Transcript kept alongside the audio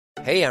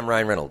Hey, I'm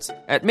Ryan Reynolds.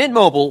 At Mint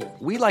Mobile,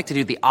 we like to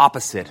do the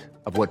opposite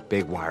of what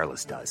Big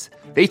Wireless does.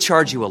 They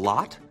charge you a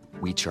lot,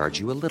 we charge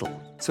you a little.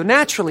 So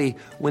naturally,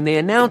 when they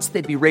announced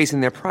they'd be raising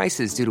their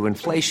prices due to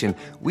inflation,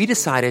 we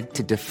decided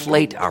to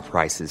deflate our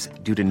prices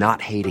due to not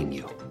hating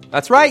you.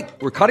 That's right.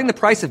 We're cutting the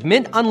price of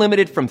Mint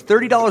Unlimited from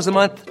 $30 a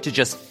month to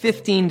just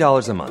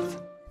 $15 a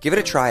month. Give it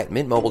a try at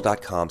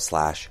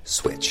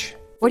mintmobile.com/switch.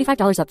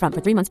 $45 up front for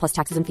 3 months plus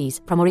taxes and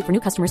fees. Promo rate for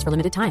new customers for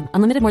limited time.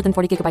 Unlimited more than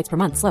 40 gigabytes per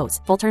month. Slows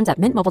full terms at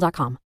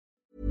mintmobile.com.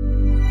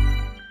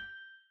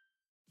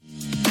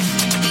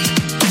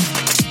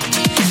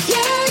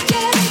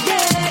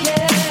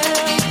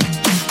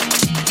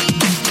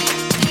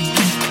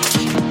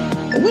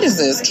 What is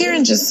this?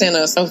 Karen just sent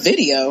us a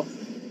video.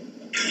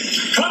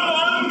 Come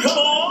on,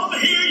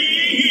 hear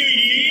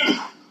ye.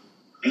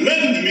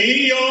 Lend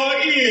me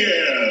your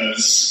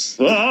ears.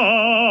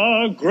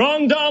 The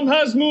Grand Dame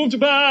has moved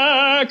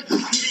back. To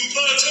Potomac.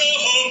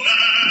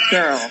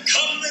 Girl.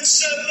 Come and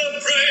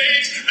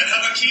celebrate and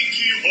have a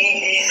kiki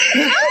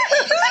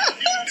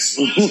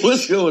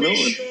What's going on?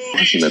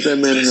 Why she let that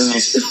man in her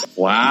house?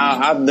 Wow,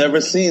 I've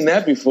never seen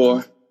that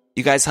before.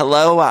 You guys,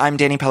 hello. I'm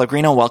Danny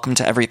Pellegrino. Welcome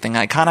to Everything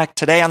Iconic.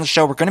 Today on the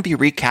show, we're going to be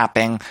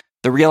recapping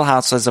The Real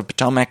Housewives of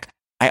Potomac.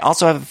 I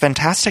also have a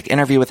fantastic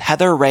interview with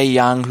Heather Rae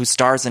Young, who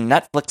stars in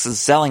Netflix's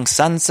Selling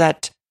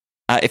Sunset.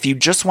 If you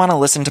just want to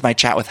listen to my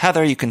chat with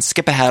Heather, you can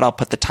skip ahead. I'll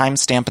put the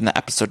timestamp in the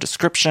episode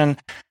description.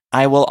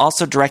 I will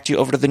also direct you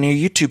over to the new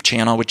YouTube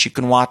channel, which you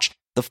can watch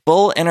the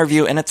full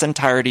interview in its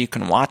entirety. You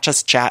can watch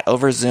us chat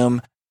over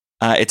Zoom.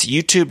 It's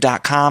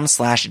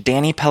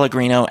youtube.com/Danny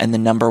Pellegrino and the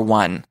number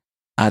 1.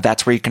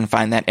 That's where you can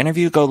find that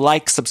interview. Go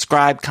like,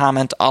 subscribe,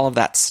 comment, all of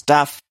that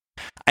stuff.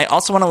 I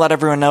also want to let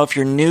everyone know if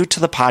you're new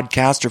to the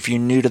podcast or if you're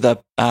new to the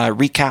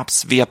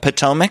recaps via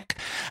Potomac,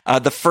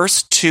 the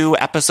first 2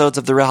 episodes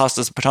of The Real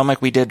Housewives of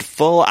Potomac, we did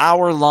full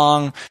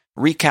hour-long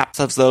recaps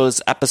of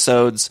those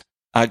episodes.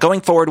 Going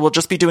forward, we'll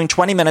just be doing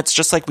 20 minutes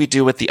just like we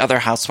do with the other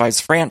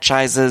Housewives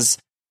franchises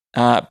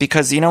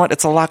because, you know what,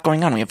 it's a lot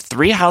going on. We have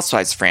 3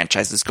 Housewives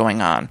franchises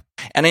going on.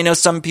 And I know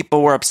some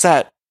people were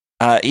upset.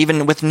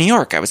 Even with New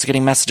York, I was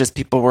getting messages.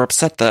 People were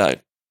upset. The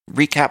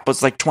recap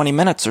was like 20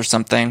 minutes or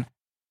something.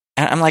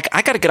 And I'm like,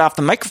 I got to get off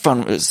the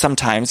microphone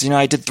sometimes. You know,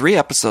 I did 3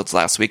 episodes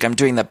last week. I'm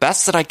doing the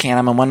best that I can.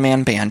 I'm a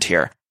one-man band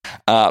here.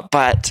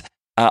 But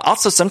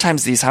also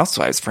sometimes these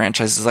Housewives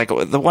franchises, like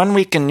the 1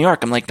 week in New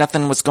York, I'm like,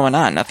 nothing was going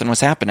on. Nothing was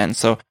happening.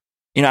 So,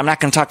 you know, I'm not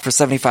going to talk for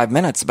 75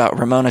 minutes about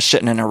Ramona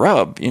shitting in a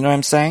robe. You know what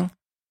I'm saying?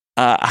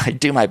 I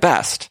do my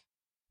best.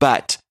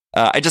 But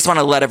I just want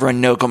to let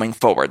everyone know going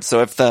forward.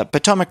 So if the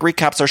Potomac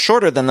recaps are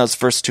shorter than those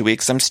first 2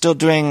 weeks, I'm still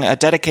doing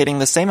dedicating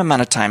the same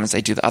amount of time as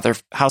I do the other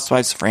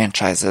Housewives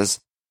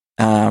franchises.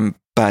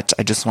 But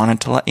I just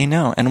wanted to let you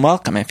know and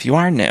welcome if you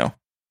are new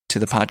to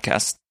the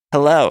podcast.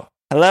 Hello.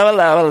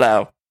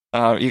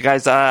 You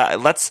guys,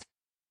 let's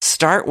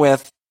start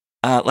with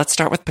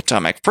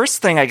Potomac.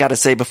 First thing I got to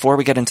say before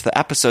we get into the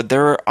episode,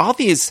 there are all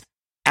these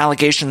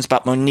allegations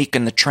about Monique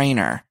and the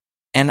trainer.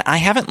 And I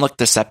haven't looked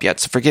this up yet,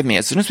 so forgive me.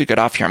 As soon as we get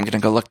off here, I'm going to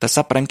go look this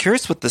up. But I'm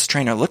curious what this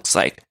trainer looks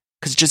like.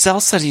 Because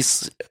Giselle said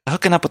he's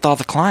hooking up with all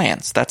the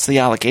clients. That's the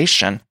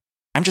allegation.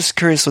 I'm just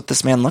curious what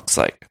this man looks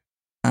like.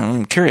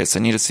 I'm curious. I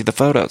need to see the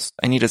photos.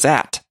 I need his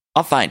 @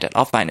 I'll find it.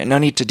 No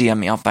need to DM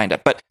me. I'll find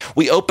it. But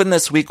we open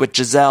this week with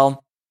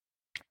Giselle.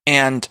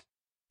 And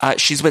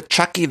she's with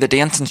Chucky, the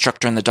dance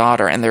instructor, and the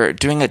daughter. And they're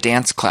doing a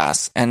dance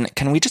class. And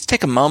can we just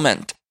take a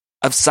moment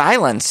of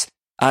silence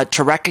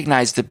to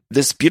recognize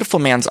this beautiful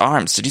man's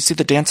arms? Did you see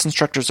the dance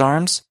instructor's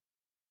arms?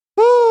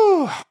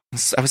 Woo!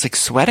 I was like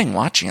sweating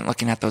watching and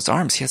looking at those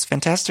arms. He has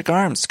fantastic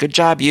arms. Good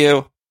job,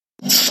 you.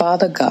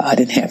 Father God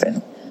in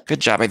heaven.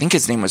 Good job. I think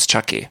his name was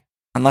Chucky.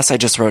 Unless I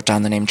just wrote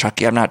down the name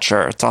Chucky. I'm not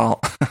sure. It's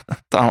all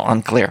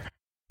unclear.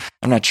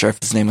 I'm not sure if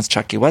his name was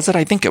Chucky. Was it?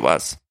 I think it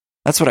was.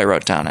 That's what I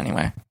wrote down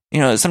anyway.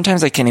 You know,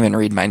 sometimes I can't even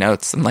read my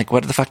notes. I'm like,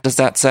 what the fuck does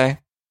that say? It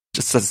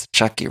just says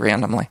Chucky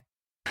randomly.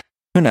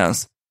 Who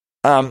knows?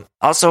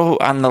 Also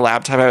on the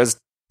laptop,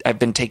 I've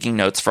been taking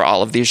notes for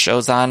all of these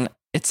shows on.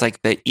 It's like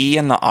the E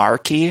and the R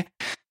key.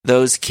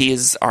 Those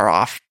keys are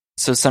off.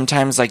 So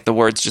sometimes like the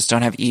words just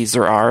don't have E's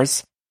or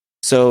R's.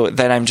 So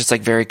then I'm just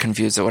like very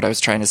confused at what I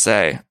was trying to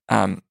say.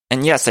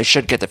 And yes, I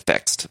should get it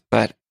fixed,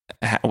 but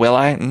will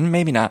I?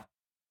 Maybe not.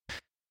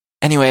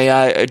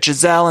 Anyway,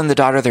 Giselle and the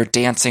daughter, they're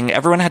dancing.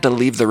 Everyone had to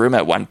leave the room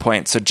at one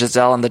point so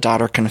Giselle and the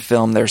daughter can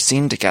film their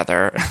scene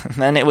together. And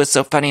then it was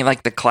so funny,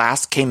 like the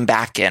class came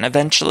back in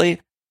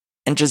eventually.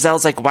 And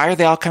Giselle's like, why are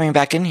they all coming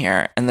back in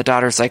here? And the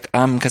daughter's like,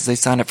 because they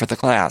signed up for the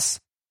class.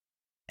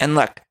 And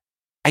look,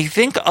 I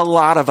think a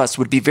lot of us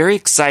would be very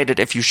excited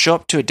if you show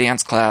up to a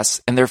dance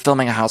class and they're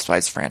filming a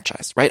Housewives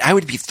franchise, right? I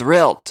would be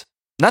thrilled.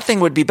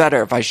 Nothing would be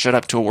better if I showed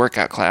up to a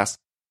workout class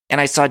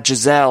and I saw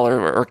Giselle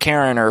or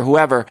Karen or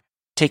whoever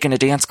taking a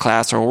dance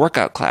class or a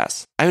workout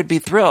class. I would be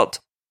thrilled.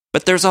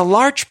 But there's a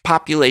large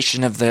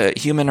population of the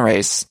human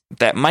race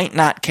that might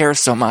not care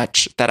so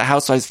much that a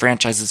Housewives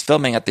franchise is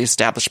filming at the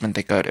establishment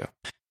they go to.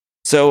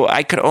 So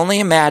I could only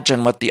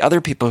imagine what the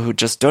other people who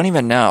just don't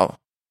even know.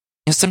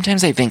 You know,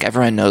 sometimes I think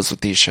everyone knows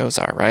what these shows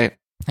are, right?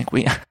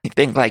 Like I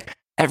think like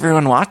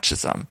everyone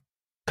watches them.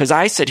 Because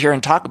I sit here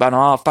and talk about them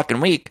all fucking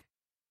week.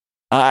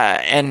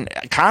 And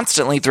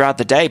constantly throughout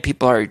the day,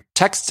 people are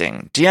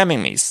texting,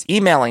 DMing me,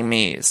 emailing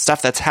me,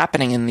 stuff that's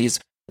happening in these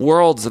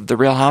worlds of The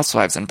Real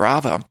Housewives and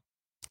Bravo.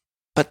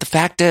 But the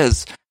fact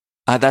is,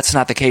 that's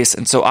not the case.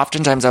 And so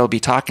oftentimes I will be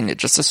talking to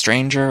just a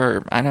stranger,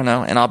 or I don't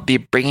know, and I'll be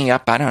bringing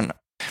up, I don't know,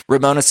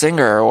 Ramona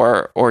Singer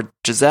or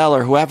Giselle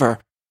or whoever,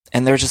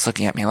 and they're just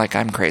looking at me like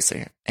I'm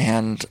crazy.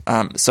 And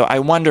so I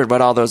wondered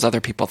what all those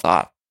other people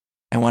thought.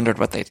 I wondered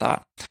what they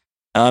thought.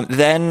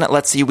 Then,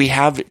 let's see, we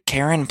have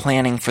Karen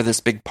planning for this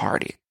big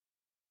party.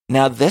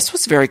 Now, this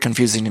was very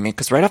confusing to me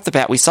because right off the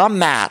bat, we saw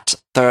Matt,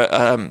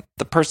 the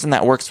person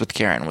that works with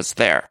Karen, was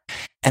there.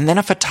 And then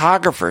a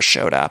photographer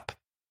showed up.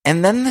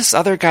 And then this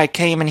other guy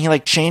came and he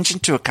like changed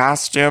into a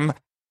costume.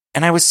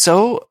 And I was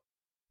so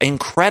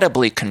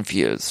incredibly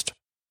confused.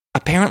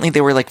 Apparently,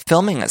 they were like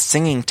filming a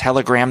singing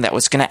telegram that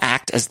was going to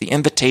act as the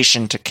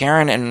invitation to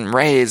Karen and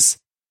Ray's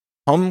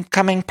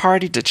homecoming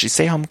party. Did she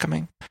say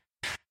homecoming?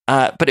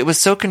 But it was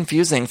so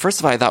confusing. First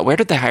of all, I thought, where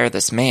did they hire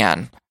this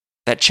man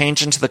that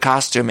changed into the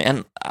costume?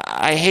 And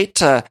I hate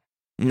to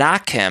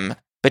knock him,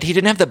 but he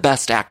didn't have the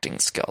best acting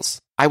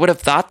skills. I would have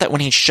thought that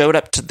when he showed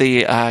up to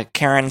the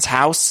Karen's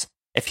house,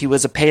 if he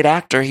was a paid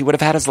actor, he would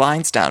have had his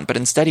lines down. But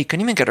instead, he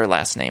couldn't even get her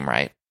last name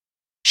right.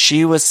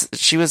 She was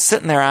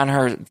sitting there on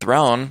her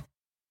throne,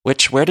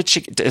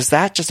 is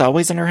that just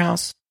always in her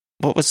house?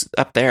 What was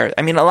up there?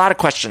 I mean, a lot of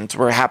questions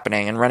were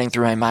happening and running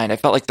through my mind. I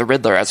felt like the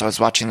Riddler as I was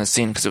watching the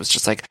scene because it was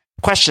just like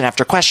question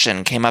after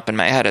question came up in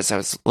my head as I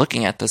was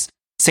looking at this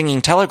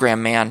singing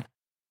telegram man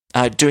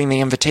doing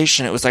the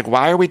invitation. It was like,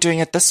 why are we doing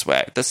it this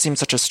way? This seems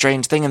such a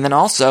strange thing. And then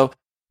also,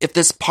 if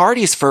this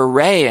party's for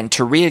Ray and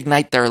to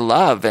reignite their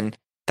love, and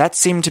that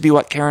seemed to be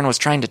what Karen was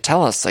trying to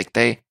tell us, like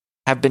they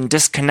have been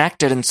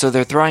disconnected, and so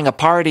they're throwing a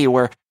party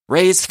where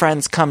Ray's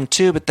friends come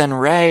too, but then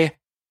Ray,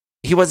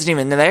 he wasn't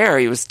even there.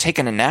 He was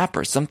taking a nap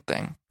or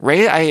something.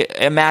 Ray, I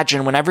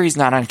imagine whenever he's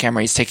not on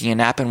camera, he's taking a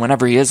nap, and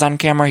whenever he is on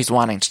camera, he's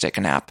wanting to take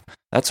a nap.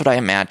 That's what I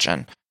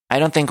imagine. I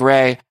don't think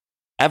Ray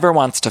ever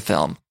wants to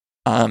film.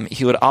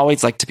 He would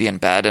always like to be in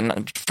bed,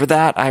 and for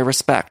that, I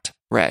respect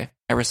Ray.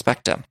 I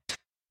respect him.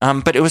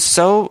 But it was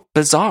so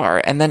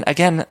bizarre, and then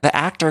again, the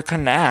actor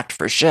couldn't act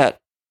for shit.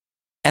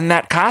 And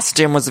that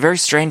costume was a very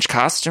strange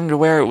costume to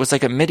wear. It was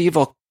like a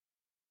medieval.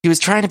 He was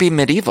trying to be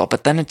medieval,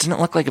 but then it didn't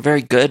look like a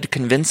very good,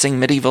 convincing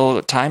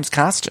medieval times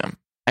costume.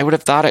 I would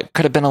have thought it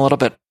could have been a little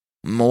bit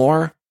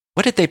more.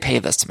 What did they pay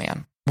this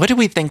man? What do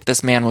we think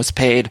this man was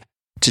paid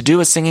to do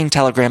a singing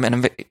telegram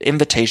and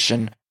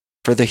invitation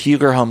for the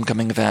Huger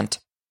homecoming event?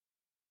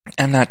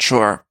 I'm not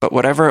sure, but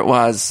whatever it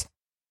was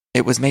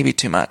maybe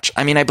too much.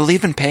 I mean, I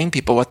believe in paying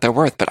people what they're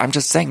worth, but I'm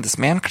just saying this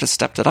man could have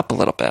stepped it up a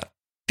little bit.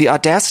 The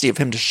audacity of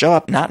him to show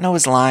up, not know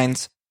his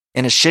lines,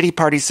 in a shitty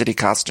Party City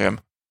costume,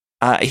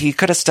 he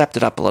could have stepped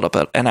it up a little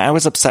bit, and I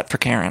was upset for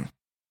Karen.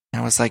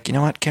 I was like, you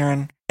know what,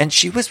 Karen? And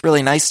she was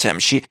really nice to him.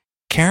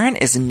 Karen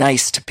is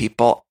nice to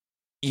people.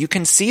 You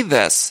can see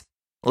this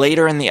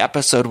later in the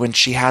episode when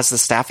she has the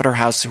staff at her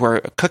house who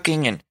are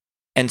cooking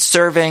and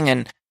serving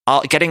and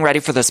getting ready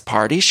for this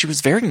party. She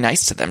was very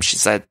nice to them. She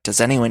said,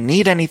 does anyone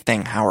need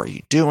anything? How are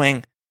you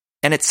doing?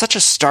 And it's such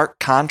a stark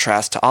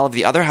contrast to all of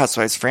the other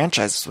Housewives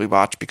franchises we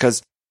watch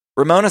because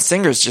Ramona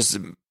Singer's just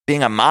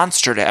being a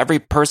monster to every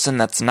person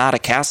that's not a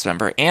cast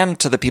member and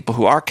to the people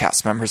who are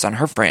cast members on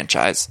her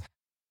franchise.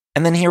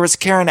 And then here was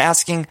Karen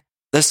asking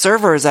the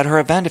servers at her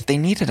event if they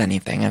needed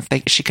anything, if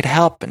she could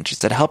help. And she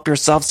said, help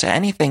yourselves to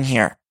anything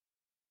here.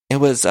 It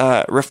was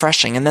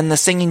refreshing. And then the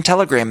singing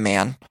telegram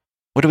man,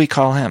 what do we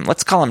call him?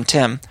 Let's call him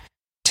Tim.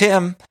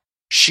 Tim,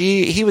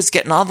 he was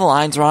getting all the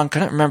lines wrong,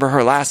 couldn't remember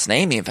her last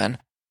name even.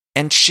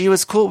 And she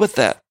was cool with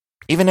it.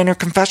 Even in her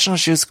confessional,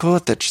 she was cool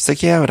with it. She's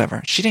like, yeah,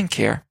 whatever. She didn't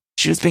care.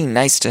 She was being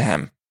nice to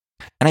him.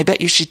 And I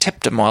bet you she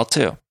tipped him well,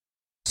 too.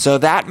 So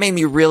that made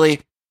me really,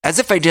 as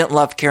if I didn't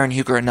love Karen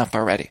Huger enough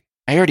already.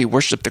 I already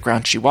worship the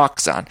ground she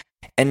walks on.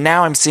 And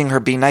now I'm seeing her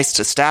be nice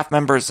to staff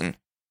members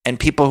and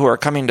people who are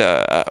coming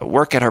to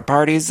work at her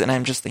parties. And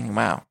I'm just thinking,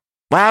 wow.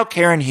 Wow,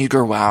 Karen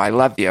Huger, wow, I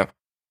love you.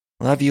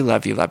 Love you,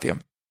 love you, love you.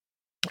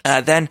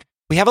 Then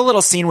we have a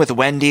little scene with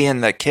Wendy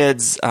and the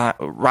kids,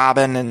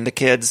 Robin and the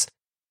kids.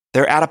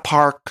 They're at a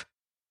park.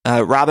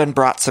 Robin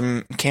brought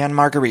some canned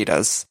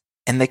margaritas.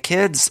 And the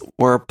kids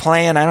were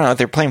playing, I don't know,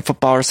 they're playing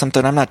football or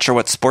something. I'm not sure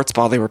what sports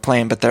ball they were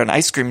playing, but an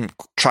ice cream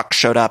truck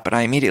showed up, and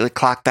I immediately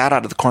clocked that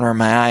out of the corner of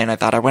my eye, and I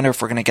thought, I wonder if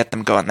we're going to get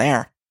them going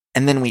there.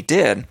 And then we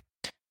did.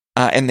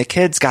 And the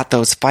kids got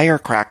those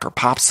firecracker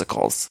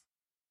popsicles.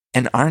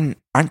 And aren't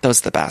those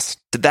the best?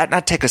 Did that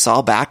not take us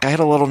all back? I had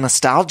a little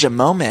nostalgia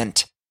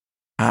moment.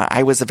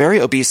 I was a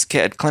very obese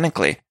kid,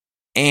 clinically.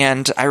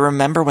 And I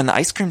remember when the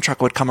ice cream truck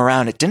would come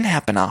around, it didn't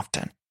happen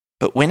often.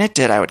 But when it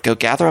did, I would go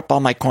gather up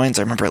all my coins.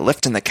 I remember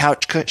lifting the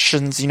couch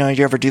cushions. You know,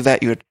 you ever do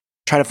that? You would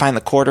try to find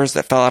the quarters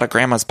that fell out of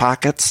Grandma's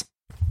pockets.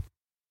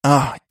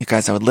 Oh, you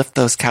guys, I would lift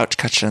those couch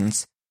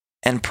cushions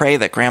and pray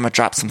that Grandma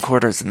dropped some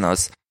quarters in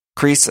those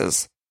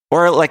creases.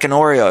 Or like an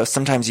Oreo.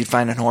 Sometimes you'd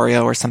find an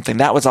Oreo or something.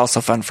 That was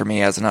also fun for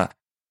me as a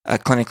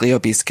clinically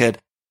obese kid.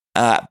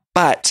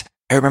 But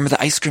I remember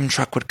the ice cream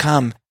truck would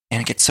come and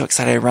I'd get so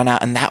excited I'd run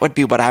out. And that would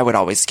be what I would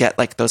always get,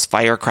 like those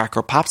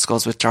firecracker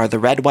popsicles, which are the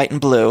red, white,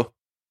 and blue,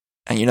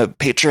 and,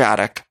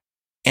 patriotic.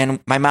 And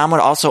my mom would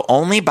also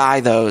only buy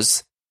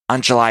those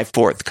on July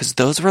 4th because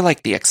those were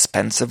like the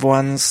expensive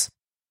ones.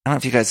 I don't know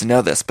if you guys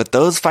know this, but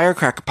those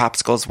firecracker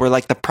popsicles were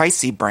like the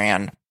pricey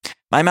brand.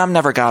 My mom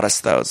never got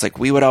us those. Like,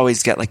 we would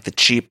always get like the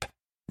cheap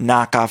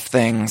knockoff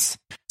things.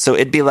 So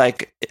it'd be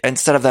like,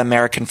 instead of the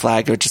American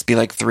flag, it would just be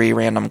like 3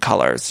 random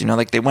colors.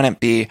 Like they wouldn't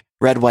be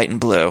red, white, and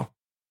blue.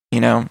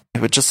 It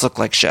would just look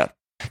like shit,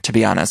 to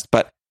be honest.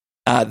 But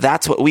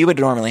that's what we would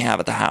normally have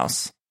at the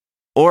house.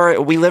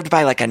 Or we lived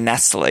by like a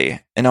Nestle.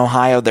 In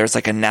Ohio, there's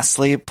like a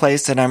Nestle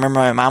place. And I remember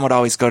my mom would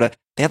always they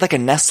had like a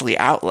Nestle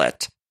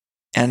outlet.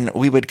 And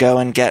we would go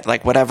and get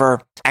like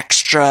whatever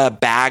extra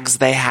bags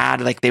they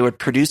had. Like they would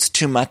produce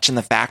too much in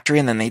the factory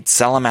and then they'd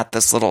sell them at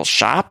this little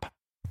shop.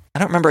 I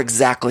don't remember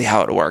exactly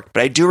how it worked,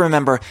 but I do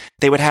remember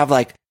they would have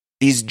like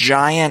these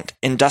giant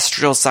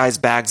industrial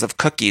sized bags of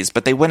cookies,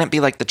 but they wouldn't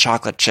be like the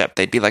chocolate chip.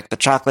 They'd be like the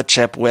chocolate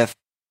chip with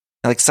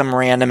like some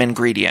random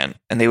ingredient,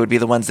 and they would be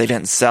the ones they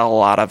didn't sell a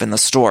lot of in the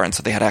store, and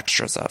so they had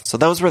extras of. So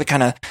those were the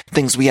kind of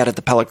things we had at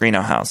the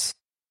Pellegrino house.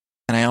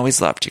 And I always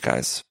loved you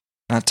guys.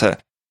 Not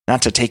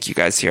to take you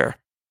guys here.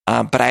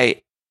 But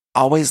I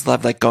always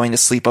loved like going to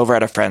sleep over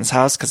at a friend's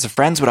house because the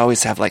friends would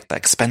always have like the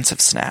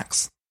expensive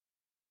snacks.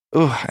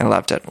 Ooh, I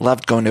loved it.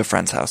 Loved going to a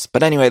friend's house.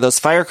 But anyway, those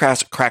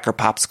firecracker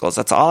popsicles,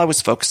 that's all I was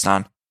focused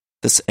on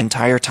this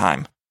entire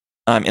time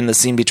in the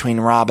scene between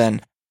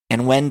Robin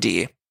and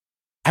Wendy.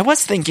 I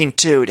was thinking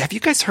too, have you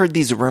guys heard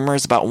these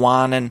rumors about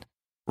Juan and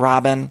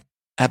Robin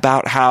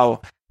about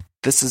how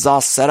this is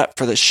all set up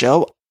for the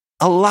show?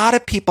 A lot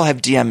of people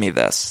have DM'd me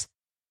this.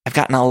 I've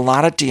gotten a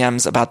lot of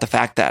DMs about the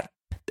fact that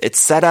it's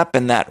set up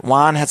and that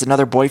Juan has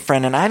another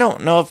boyfriend, and I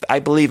don't know if I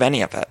believe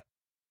any of it.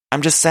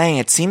 I'm just saying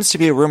it seems to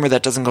be a rumor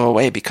that doesn't go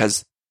away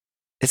because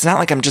it's not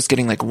like I'm just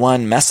getting like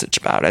one message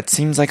about it. It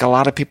seems like a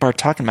lot of people are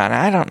talking about it.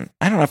 I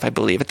don't know if I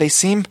believe it. They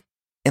seem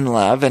in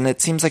love, and it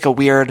seems like a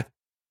weird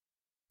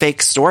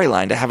fake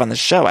storyline to have on the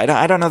show. I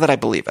don't know that I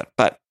believe it,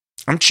 but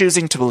I'm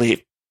choosing to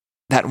believe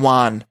that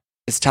Juan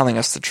is telling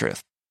us the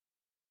truth.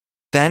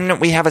 Then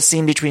we have a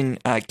scene between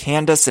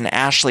Candace and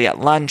Ashley at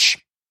lunch.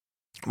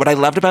 What I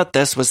loved about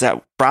this was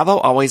that Bravo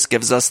always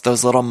gives us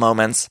those little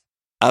moments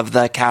of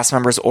the cast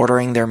members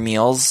ordering their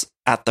meals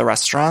at the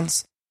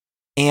restaurants.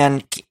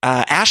 And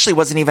Ashley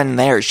wasn't even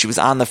there. She was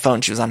on the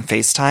phone. She was on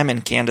FaceTime,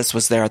 and Candace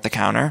was there at the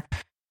counter.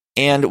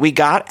 And we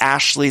got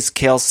Ashley's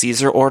Kale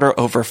Caesar order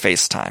over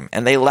FaceTime,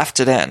 and they left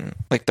it in.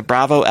 Like, the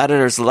Bravo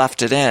editors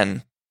left it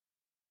in,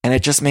 and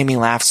it just made me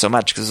laugh so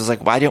much because it was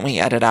like, why didn't we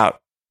edit out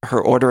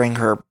her ordering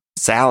her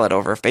salad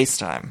over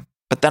FaceTime?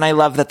 But then I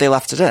love that they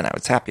left it in. I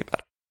was happy about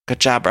it. Good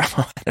job,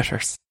 Bravo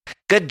editors.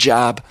 Good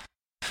job.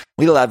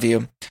 We love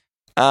you.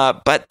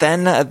 But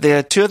then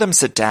the two of them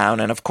sit down,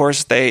 and of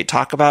course they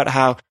talk about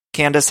how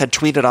Candace had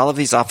tweeted all of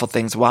these awful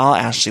things while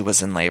Ashley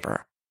was in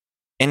labor.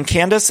 And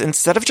Candace,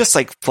 instead of just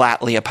like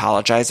flatly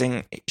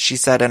apologizing, she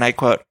said, and I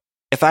quote,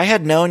 "If I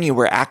had known you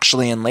were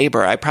actually in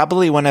labor, I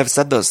probably wouldn't have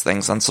said those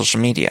things on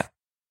social media."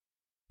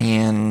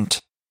 And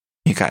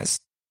you guys,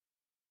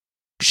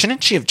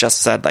 shouldn't she have just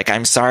said, like,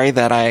 "I'm sorry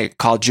that I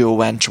called you a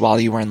wench while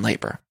you were in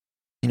labor.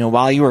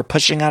 While you were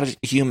pushing out a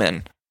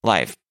human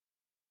life.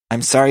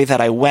 I'm sorry that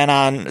I went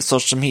on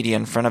social media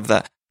in front of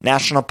the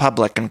national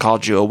public and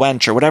called you a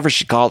wench," or whatever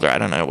she called her. I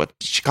don't know what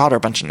she called her, a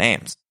bunch of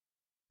names.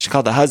 She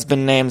called the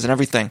husband names and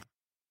everything.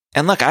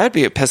 And look, I would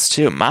be pissed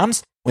too.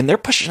 Moms, when they're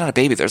pushing out a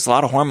baby, there's a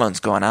lot of hormones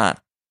going on.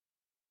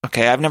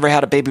 Okay, I've never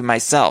had a baby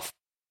myself,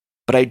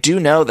 but I do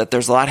know that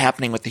there's a lot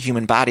happening with the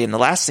human body. And the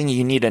last thing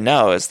you need to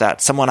know is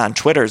that someone on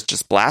Twitter is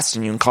just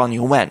blasting you and calling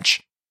you a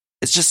wench.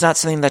 It's just not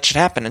something that should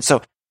happen. And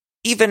so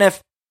even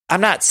if,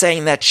 I'm not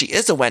saying that she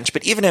is a wench,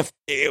 but even if,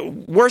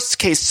 worst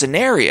case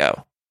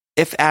scenario,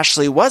 if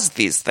Ashley was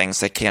these things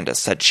that Candace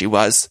said she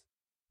was,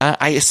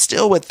 I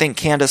still would think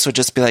Candace would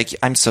just be like,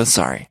 "I'm so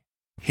sorry."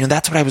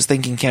 That's what I was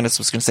thinking Candace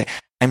was going to say.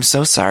 "I'm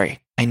so sorry.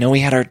 I know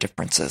we had our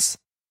differences.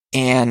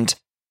 And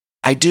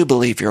I do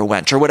believe you're a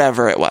wench," or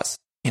whatever it was.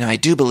 I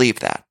do believe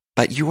that.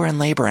 But you were in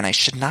labor and I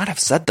should not have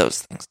said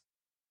those things.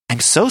 I'm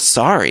so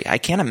sorry. I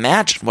can't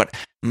imagine what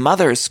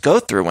mothers go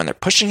through when they're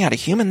pushing out a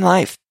human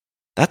life.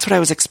 That's what I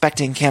was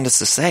expecting Candace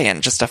to say,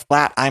 and just a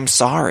flat, "I'm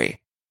sorry."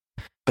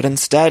 But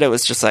instead, it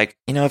was just like,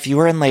 if you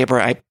were in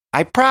labor,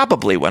 I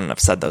probably wouldn't have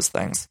said those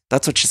things.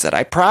 That's what she said.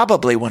 "I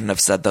probably wouldn't have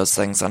said those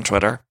things on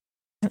Twitter."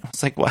 I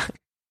was like, what?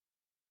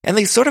 And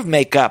they sort of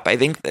make up. I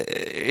think,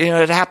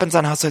 it happens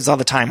on Housewives all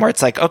the time where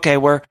it's like, okay,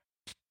 we're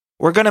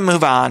going to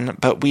move on,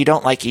 but we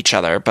don't like each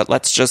other, but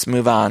let's just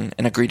move on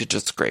and agree to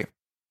disagree.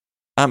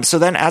 So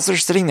then as they're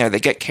sitting there, they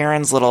get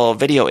Karen's little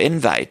video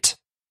invite.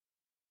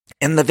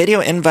 And the video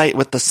invite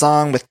with the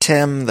song with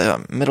Tim,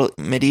 the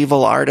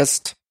medieval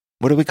artist.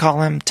 What do we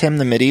call him? Tim,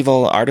 the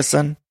medieval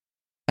artisan?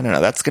 I don't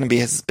know. That's going to be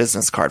his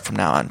business card from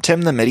now on.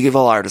 Tim, the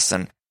medieval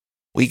artisan.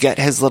 We get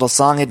his little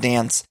song and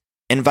dance,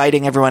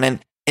 inviting everyone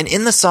in. And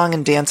in the song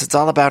and dance, it's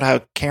all about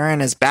how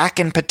Karen is back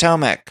in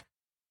Potomac.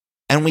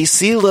 And we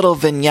see little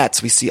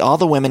vignettes. We see all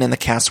the women in the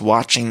cast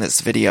watching this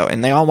video,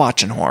 and they all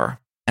watch in horror.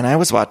 And I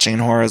was watching in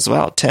horror as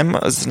well. Tim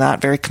was not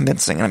very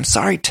convincing. And I'm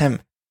sorry, Tim,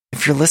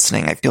 if you're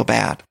listening, I feel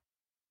bad.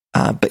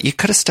 But you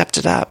could have stepped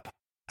it up.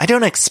 I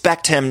don't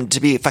expect him to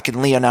be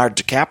fucking Leonardo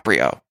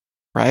DiCaprio,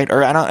 right?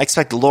 Or I don't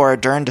expect Laura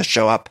Dern to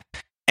show up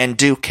and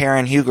do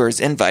Karen Huger's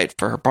invite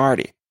for her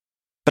party.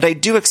 But I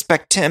do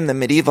expect Tim, the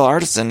medieval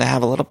artisan, to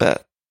have a little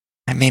bit.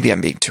 And maybe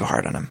I'm being too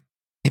hard on him.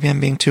 Maybe I'm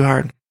being too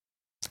hard.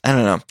 I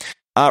don't know.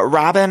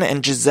 Robin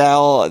and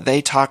Giselle,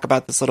 they talk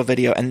about this little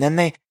video, and then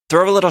they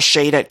throw a little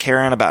shade at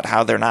Karen about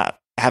how they're not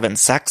having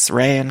sex,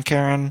 Ray and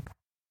Karen.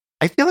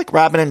 I feel like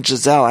Robin and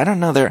Giselle, I don't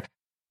know,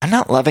 I'm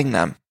not loving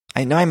them.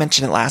 I know I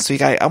mentioned it last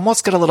week. I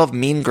almost get a little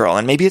mean girl,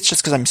 and maybe it's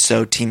just because I'm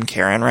so team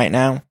Karen right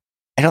now.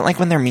 I don't like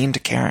when they're mean to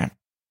Karen.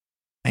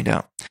 I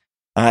don't.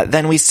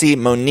 Then we see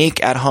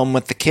Monique at home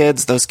with the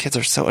kids. Those kids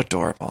are so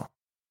adorable.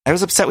 I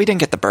was upset we didn't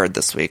get the bird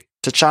this week.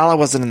 T'Challa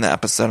wasn't in the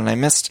episode, and I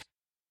missed...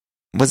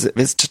 is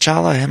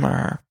T'Challa him or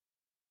her?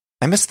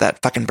 I missed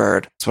that fucking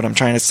bird. That's what I'm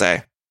trying to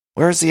say.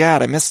 Where is he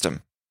at? I missed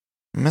him.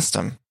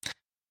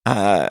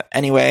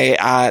 Anyway,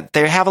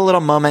 they have a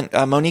little moment.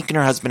 Monique and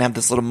her husband have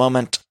this little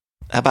moment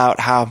about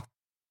how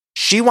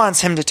she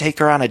wants him to take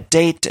her on a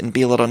date and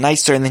be a little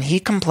nicer, and then he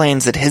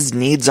complains that his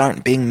needs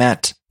aren't being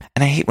met.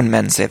 And I hate when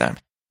men say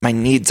that. My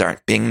needs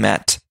aren't being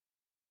met.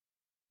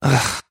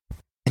 Ugh.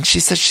 And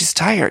she says she's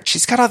tired.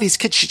 She's got all these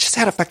kids. She just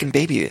had a fucking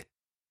baby.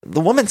 The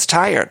woman's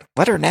tired.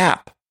 Let her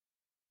nap.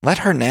 Let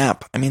her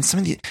nap. I mean,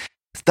 the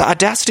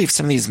audacity of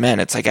some of these men,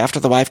 it's like after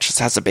the wife just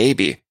has a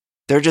baby,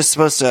 they're just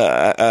supposed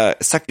to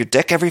suck your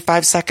dick every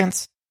 5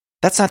 seconds.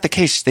 That's not the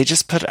case. They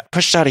just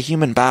pushed out a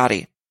human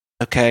body.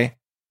 Okay?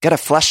 Get a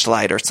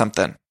fleshlight or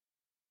something.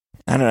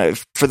 I don't know.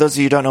 For those of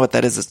you who don't know what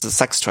that is, it's a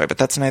sex toy, but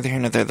that's neither here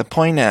nor there. The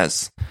point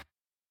is,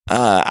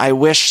 I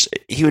wish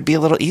he would be a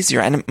little easier.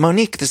 And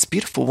Monique, this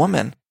beautiful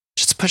woman,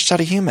 just pushed out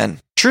a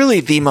human.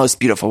 Truly the most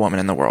beautiful woman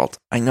in the world.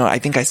 I know, I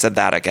think I said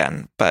that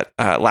again, but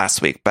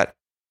last week, but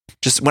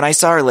just when I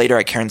saw her later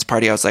at Karen's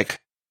party, I was like,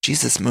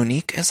 Jesus,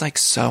 Monique is like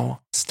so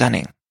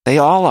stunning. They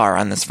all are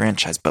on this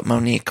franchise, but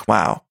Monique,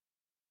 wow.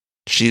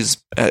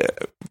 She's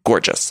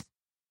gorgeous.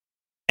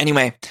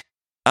 Anyway,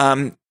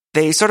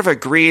 they sort of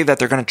agree that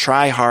they're going to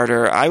try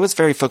harder. I was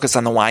very focused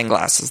on the wine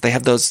glasses. They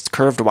have those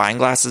curved wine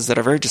glasses that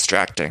are very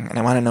distracting, and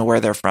I want to know where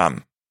they're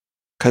from.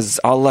 Because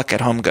I'll look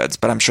at Home Goods,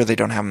 but I'm sure they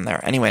don't have them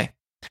there. Anyway,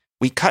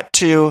 we cut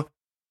to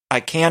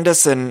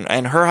Candace and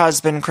her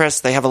husband,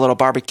 Chris. They have a little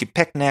barbecue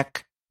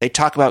picnic. They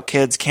talk about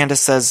kids. Candace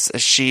says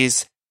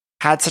she's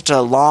had such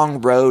a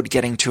long road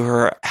getting to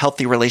her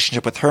healthy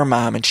relationship with her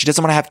mom, and she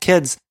doesn't want to have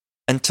kids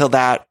until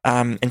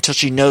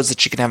she knows that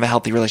she can have a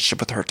healthy relationship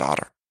with her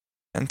daughter.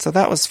 And so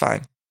that was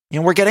fine. You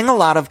know, we're getting a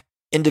lot of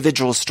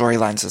individual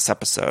storylines this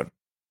episode.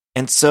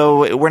 And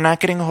so we're not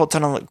getting a whole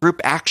ton of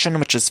group action,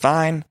 which is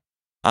fine.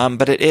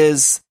 But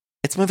it's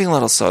moving a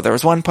little slow. There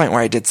was one point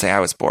where I did say I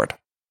was bored.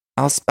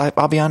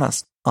 I'll be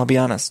honest.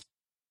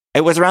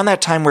 It was around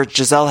that time where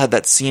Giselle had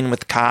that scene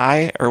with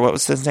Kai, or what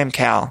was his name?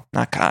 Cal.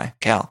 Not Kai.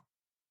 Cal.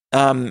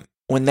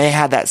 When they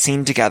had that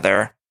scene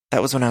together,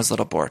 that was when I was a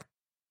little bored.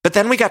 But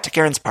then we got to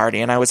Karen's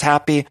party, and I was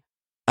happy.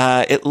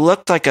 It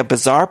looked like a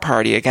bizarre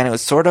party. Again, it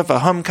was sort of a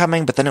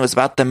homecoming, but then it was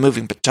about them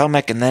moving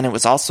Potomac, and then it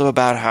was also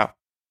about how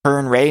her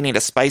and Ray need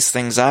to spice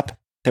things up.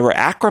 There were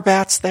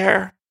acrobats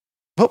there.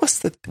 What was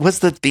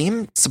the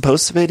theme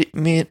supposed to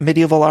be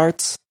medieval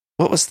arts?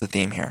 What was the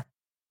theme here?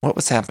 What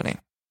was happening?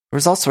 There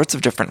was all sorts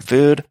of different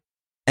food,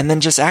 and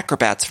then just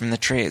acrobats from the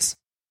trees.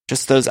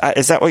 Just those,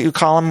 is that what you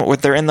call them? Where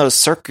they're in those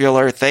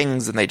circular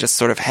things, and they just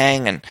sort of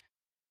hang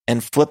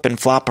and flip and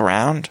flop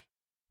around?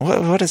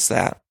 What is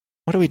that?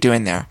 What are we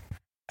doing there?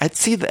 I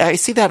see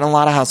that in a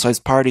lot of housewives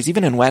parties,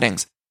 even in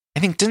weddings. I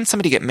think, didn't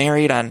somebody get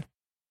married on...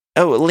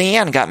 Oh,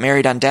 Leanne got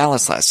married on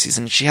Dallas last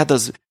season. She had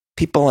those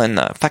people in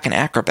the fucking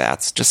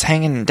acrobats just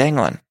hanging and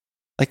dangling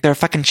like they're a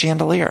fucking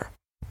chandelier.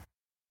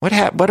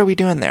 What are we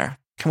doing there?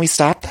 Can we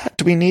stop that?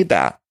 Do we need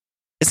that?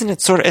 Isn't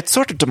it it's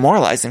sort of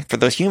demoralizing for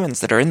the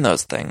humans that are in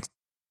those things?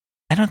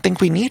 I don't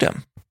think we need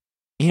them.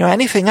 You know,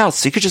 anything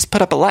else, you could just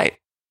put up a light.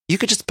 You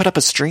could just put up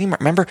a streamer.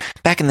 Remember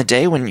back in the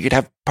day when you'd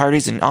have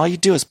parties and all you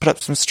do is put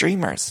up some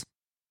streamers?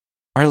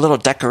 Or a little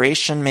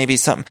decoration, maybe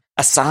something,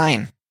 a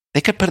sign.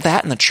 They could put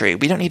that in the tree.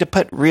 We don't need to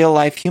put real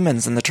life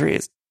humans in the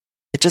trees.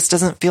 It just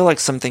doesn't feel like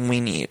something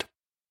we need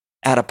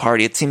at a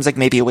party. It seems like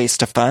maybe a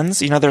waste of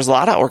funds. You know, there's a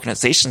lot of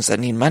organizations that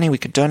need money. We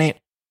could donate.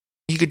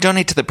 You could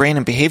donate to the Brain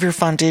and Behavior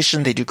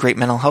Foundation. They do great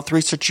mental health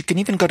research. You can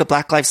even go to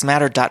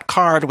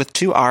blacklivesmatter.card with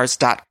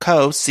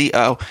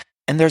 2rs.co,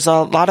 and there's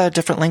a lot of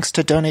different links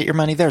to donate your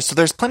money there. So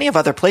there's plenty of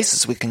other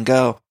places we can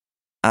go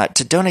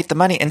to donate the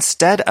money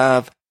instead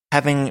of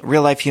having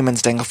real-life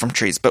humans dangle from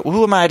trees. But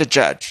who am I to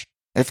judge?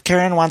 If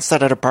Karen wants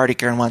that at a party,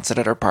 Karen wants it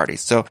at her party.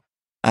 So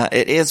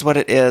it is what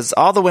it is.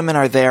 All the women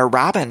are there.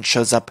 Robin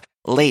shows up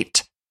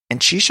late,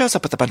 and she shows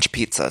up with a bunch of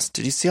pizzas.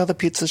 Did you see all the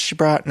pizzas she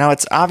brought? Now,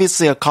 it's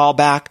obviously a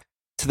callback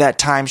to that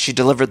time she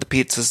delivered the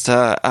pizzas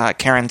to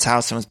Karen's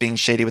house and was being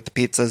shady with the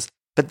pizzas.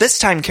 But this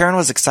time, Karen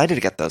was excited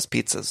to get those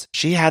pizzas.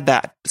 She had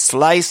that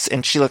slice,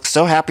 and she looked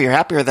so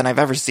happier than I've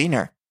ever seen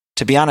her,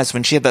 to be honest,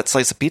 when she had that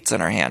slice of pizza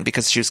in her hand,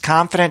 because she was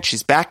confident,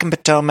 she's back in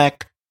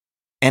Potomac,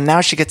 and now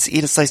she gets to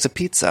eat a slice of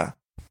pizza.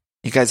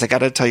 You guys, I got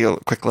to tell you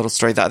a quick little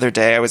story. The other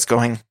day,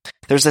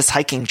 there's this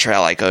hiking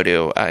trail I go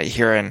to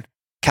here in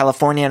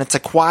California, and it's a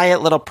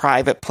quiet little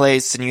private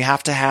place, and you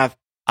have to have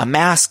a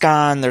mask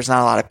on. There's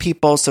not a lot of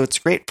people, so it's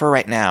great for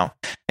right now.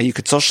 You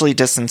could socially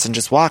distance and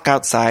just walk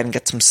outside and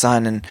get some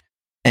sun and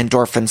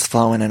endorphins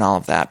flowing and all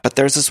of that. But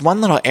there's this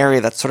one little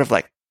area that's sort of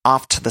like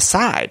off to the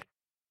side.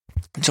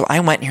 And so I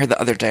went here the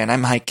other day, and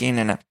I'm hiking,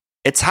 and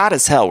it's hot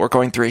as hell. We're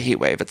going through a heat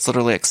wave. It's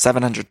literally like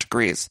 700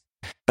 degrees.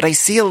 But I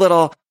see a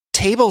little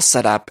table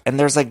set up, and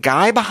there's a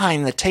guy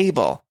behind the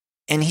table,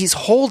 and he's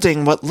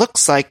holding what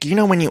looks like,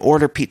 when you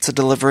order pizza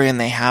delivery and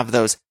they have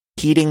those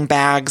heating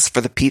bags for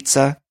the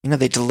pizza,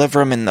 they deliver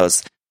them in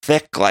those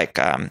thick,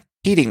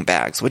 heating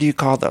bags. What do you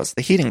call those?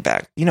 The heating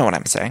bag. You know what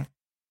I'm saying.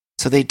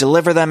 So they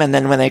deliver them, and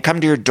then when they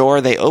come to your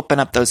door, they open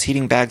up those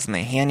heating bags and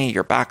they hand you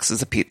your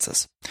boxes of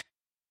pizzas.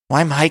 Well,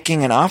 I'm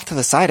hiking, and off to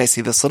the side, I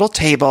see this little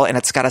table, and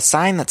it's got a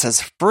sign that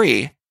says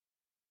free.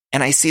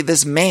 And I see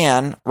this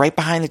man right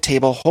behind the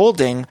table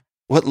holding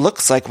what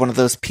looks like one of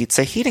those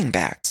pizza heating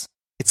bags.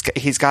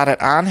 He's got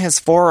it on his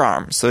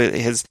forearm, so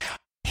his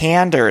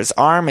hand or his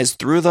arm is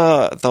through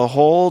the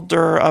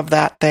holder of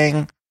that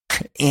thing,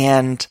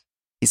 and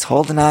he's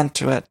holding on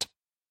to it.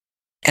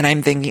 And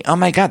I'm thinking, oh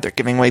my God, they're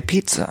giving away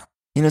pizza.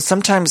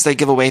 Sometimes they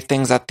give away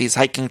things at these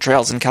hiking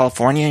trails in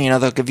California.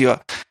 They'll give you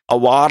a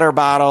water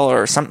bottle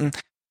or something.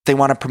 They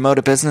want to promote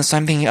a business. So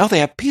I'm thinking, oh, they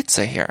have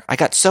pizza here. I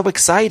got so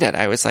excited.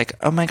 I was like,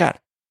 oh my God.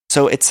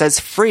 So it says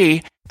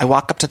free. I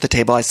walk up to the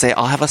table. I say,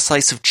 I'll have a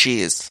slice of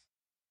cheese.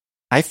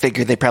 I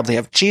figure they probably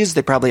have cheese.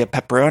 They probably have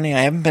pepperoni.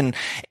 I haven't been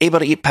able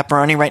to eat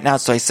pepperoni right now.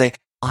 So I say,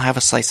 I'll have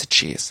a slice of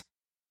cheese.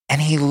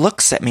 And he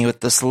looks at me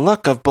with this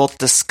look of both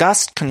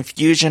disgust,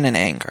 confusion, and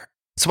anger.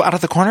 So out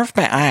of the corner of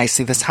my eye, I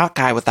see this hot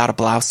guy without a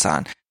blouse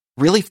on.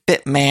 Really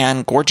fit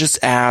man,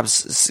 gorgeous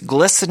abs,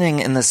 glistening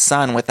in the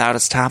sun without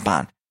his top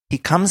on. He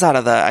comes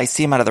I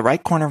see him out of the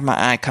right corner of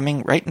my eye,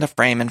 coming right into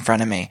frame in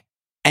front of me.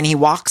 And he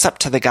walks up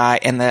to the guy,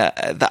 and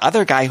the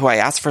other guy who I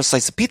asked for a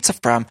slice of pizza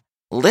from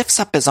lifts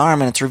up his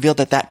arm, and it's revealed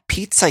that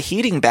pizza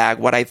heating bag,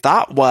 what I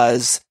thought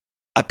was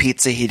a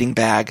pizza heating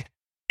bag,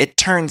 it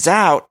turns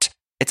out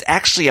it's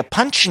actually a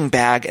punching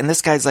bag, and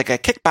this guy's like a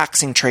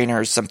kickboxing trainer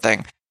or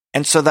something.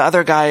 And so the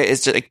other guy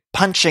is just like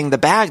punching the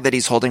bag that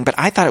he's holding, but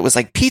I thought it was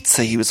like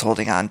pizza he was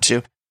holding on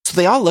to. So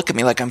they all look at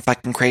me like I'm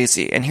fucking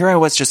crazy. And here I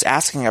was just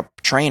asking a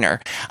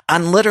trainer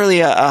on literally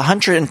a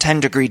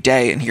 110-degree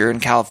day here in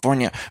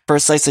California for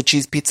a slice of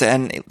cheese pizza,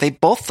 and they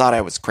both thought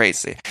I was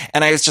crazy.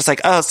 And I was just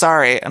like, oh,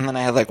 sorry. And then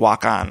I had like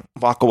walk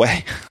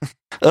away.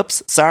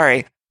 Oops,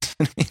 sorry.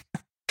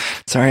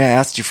 Sorry I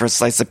asked you for a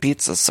slice of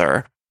pizza,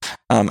 sir.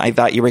 I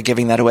thought you were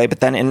giving that away.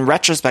 But then in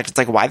retrospect, it's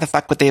like, why the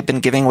fuck would they have been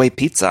giving away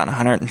pizza on a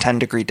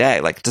 110-degree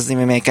day? Like, it doesn't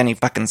even make any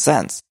fucking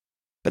sense.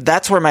 But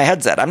that's where my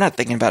head's at. I'm not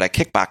thinking about a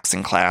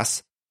kickboxing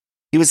class.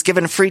 He was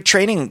given free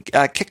training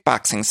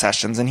kickboxing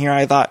sessions, and here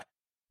I thought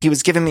he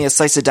was giving me a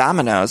slice of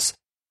Domino's.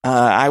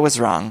 I was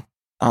wrong.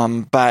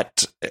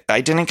 But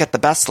I didn't get the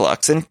best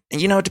looks. And,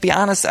 to be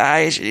honest,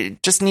 I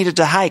just needed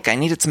to hike. I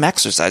needed some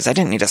exercise. I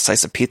didn't need a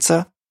slice of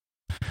pizza.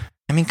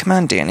 I mean, come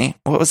on, Danny.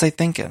 What was I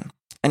thinking?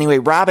 Anyway,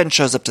 Robin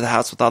shows up to the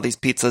house with all these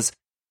pizzas.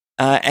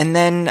 And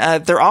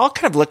then they're all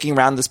kind of looking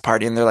around this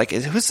party, and they're like,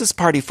 who's this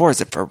party for?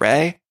 Is it for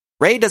Ray?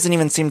 Ray doesn't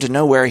even seem to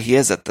know where he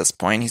is at this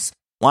point. He's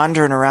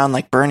wandering around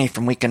like Bernie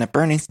from Weekend at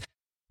Bernie's.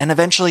 And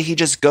eventually he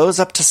just goes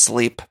up to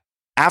sleep.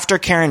 After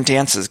Karen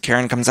dances,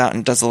 Karen comes out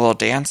and does a little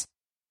dance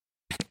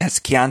as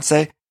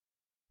Kianse.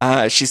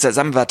 She says,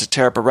 I'm about to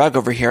tear up a rug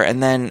over here.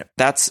 And then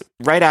that's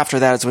right after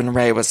that is when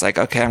Ray was like,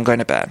 okay, I'm going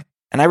to bed.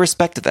 And I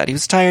respected that. He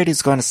was tired. He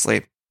was going to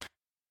sleep.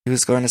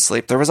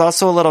 There was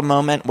also a little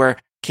moment where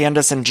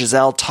Candace and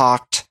Giselle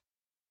talked.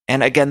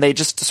 And again, they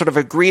just sort of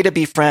agree to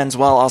be friends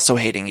while also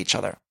hating each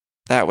other.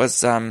 That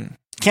was,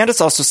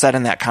 Candace also said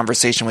in that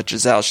conversation with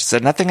Giselle, she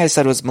said, nothing I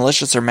said was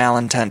malicious or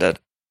malintended.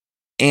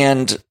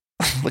 And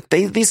look,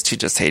 these two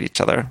just hate each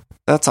other.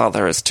 That's all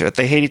there is to it.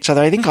 They hate each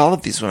other. I think all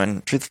of these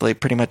women, truthfully,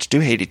 pretty much do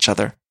hate each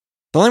other.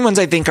 The only ones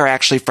I think are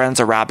actually friends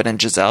are Robin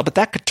and Giselle, but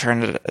that could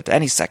turn at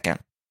any second.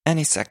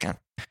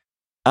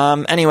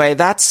 Anyway,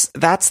 that's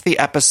the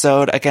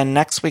episode. Again,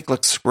 next week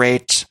looks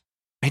great.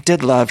 I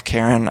did love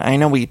Karen. I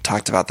know we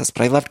talked about this,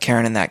 but I loved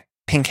Karen in that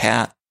pink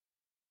hat.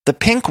 The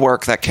pink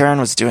work that Karen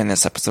was doing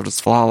this episode was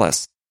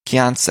flawless.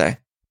 Kianse.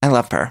 I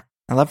love her,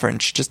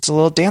 and she just did a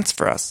little dance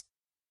for us.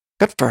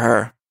 Good for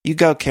her. You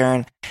go,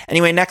 Karen.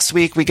 Anyway, next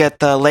week we get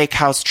the lake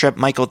house trip,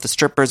 Michael with the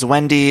strippers.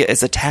 Wendy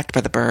is attacked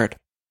by the bird.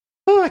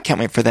 Oh, I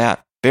can't wait for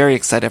that. Very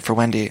excited for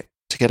Wendy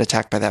to get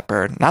attacked by that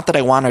bird. Not that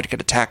I want her to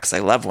get attacked because I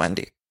love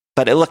Wendy,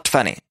 but it looked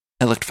funny.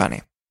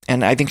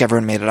 And I think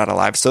everyone made it out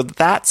alive. So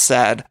that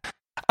said,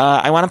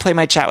 I want to play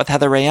my chat with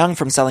Heather Rae Young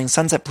from Selling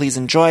Sunset. Please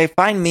enjoy.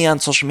 Find me on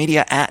social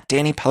media at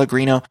Danny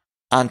Pellegrino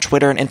on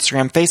Twitter and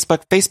Instagram,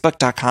 Facebook,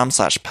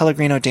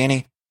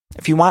 facebook.com/PellegrinoDanny.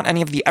 If you want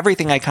any of the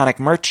Everything Iconic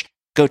merch,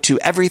 go to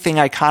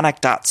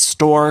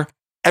everythingiconic.store.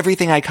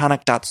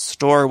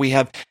 Everythingiconic.store. We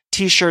have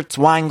t-shirts,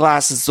 wine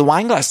glasses. The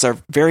wine glasses are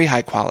very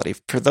high quality.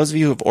 For those of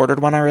you who have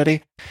ordered one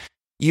already,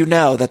 you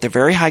know that they're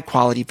very high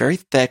quality, very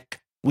thick.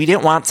 We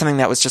didn't want something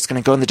that was just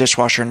going to go in the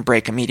dishwasher and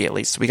break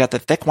immediately. So we got the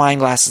thick wine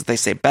glasses. They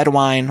say Bed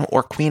Wine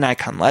or Queen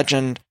Icon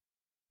Legend.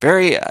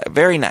 Very,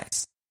 very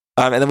nice.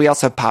 And then we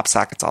also have pop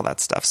sockets, all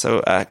that stuff.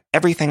 So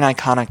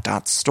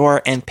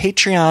everythingiconic.store and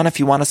Patreon if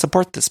you want to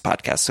support this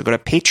podcast. So go to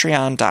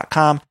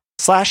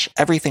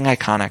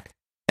patreon.com/everythingiconic.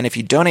 And if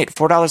you donate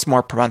 $4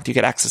 more per month, you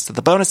get access to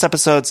the bonus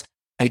episodes.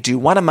 I do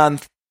one a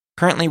month,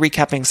 currently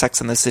recapping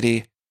Sex and the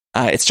City.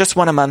 It's just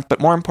one a month,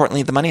 but more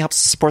importantly, the money helps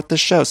support this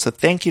show. So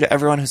thank you to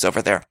everyone who's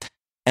over there.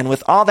 And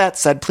with all that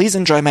said, please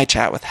enjoy my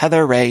chat with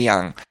Heather Rae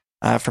Young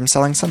from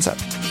Selling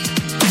Sunset.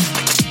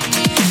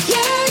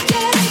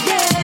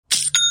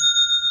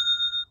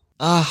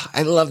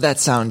 I love that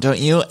sound, don't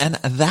you? And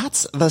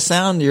that's the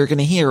sound you're going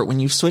to hear when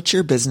you switch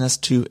your business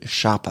to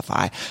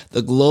Shopify,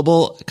 the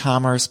global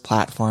commerce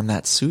platform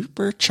that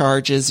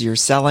supercharges your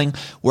selling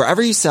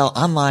wherever you sell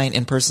online,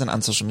 in person,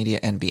 on social media,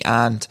 and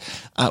beyond.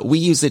 We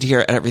use it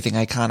here at Everything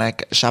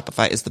Iconic.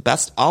 Shopify is the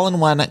best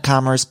all-in-one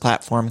commerce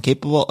platform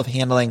capable of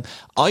handling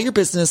all your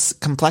business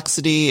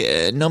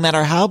complexity, no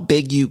matter how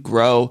big you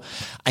grow.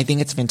 I think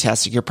it's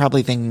fantastic. You're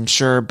probably thinking,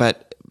 sure,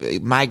 but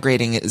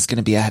migrating is going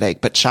to be a headache,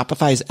 but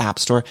Shopify's App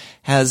Store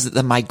has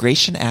the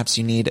migration apps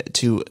you need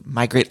to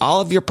migrate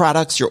all of your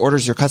products, your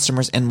orders, your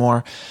customers, and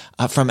more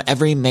from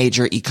every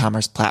major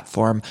e-commerce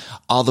platform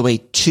all the way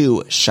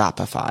to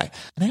Shopify.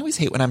 And I always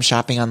hate when I'm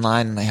shopping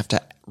online and I have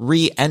to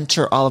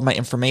re-enter all of my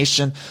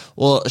information.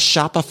 Well,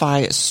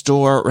 Shopify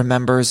store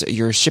remembers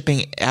your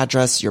shipping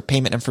address, your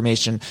payment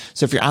information.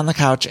 So if you're on the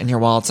couch and your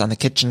wallet's on the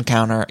kitchen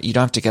counter, you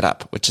don't have to get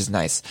up, which is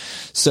nice.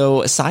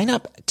 So sign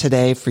up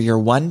today for your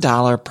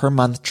 $1 per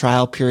month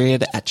trial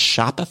period at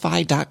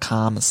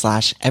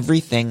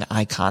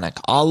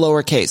shopify.com/everythingiconic, all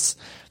lowercase.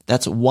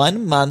 That's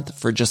 1 month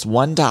for just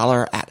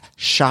 $1 at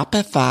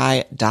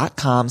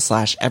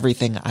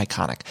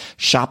shopify.com/everythingiconic.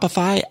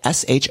 Shopify,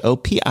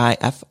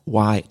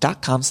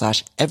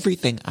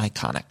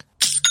 shopify.com/everythingiconic.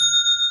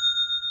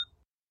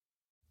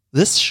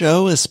 This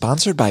show is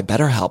sponsored by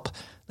BetterHelp.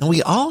 And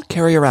we all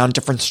carry around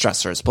different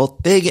stressors,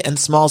 both big and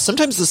small.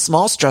 Sometimes the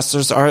small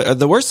stressors are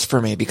the worst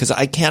for me because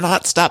I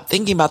cannot stop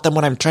thinking about them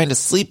when I'm trying to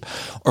sleep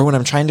or when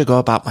I'm trying to go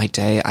about my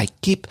day. I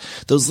keep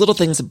those little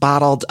things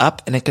bottled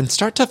up and it can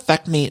start to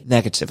affect me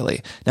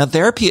negatively. Now,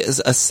 therapy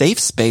is a safe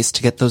space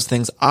to get those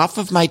things off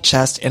of my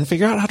chest and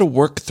figure out how to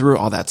work through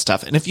all that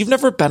stuff. And if you've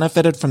never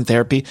benefited from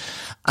therapy,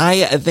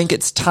 I think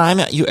it's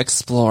time you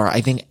explore.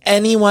 I think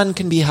anyone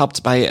can be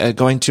helped by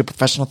going to a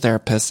professional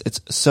therapist. It's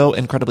so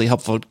incredibly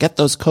helpful. Get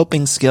those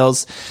coping skills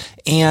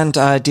and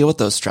deal with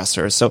those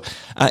stressors. So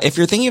if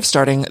you're thinking of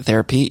starting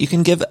therapy, you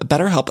can give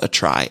BetterHelp a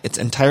try. It's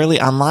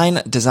entirely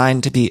online,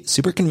 designed to be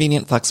super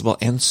convenient, flexible,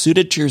 and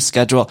suited to your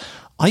schedule.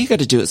 All you got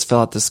to do is fill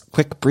out this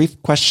quick,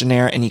 brief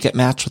questionnaire and you get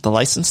matched with a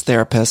licensed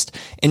therapist,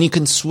 and you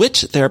can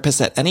switch therapists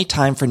at any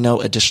time for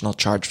no additional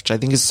charge, which I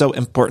think is so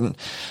important.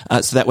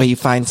 So that way you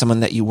find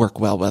someone that you work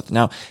well with.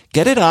 Now,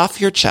 get it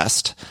off your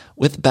chest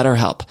with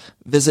BetterHelp.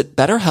 Visit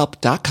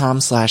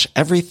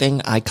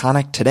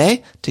BetterHelp.com/everythingiconic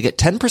today to get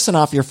 10%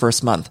 off your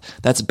first month.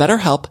 That's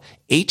BetterHelp,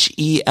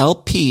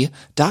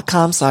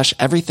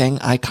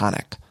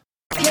 HELP.com/everythingiconic.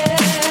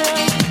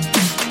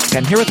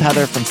 I'm here with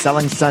Heather from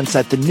Selling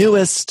Sunset, the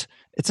newest.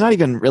 It's not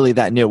even really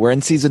that new. We're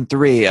in season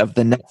 3 of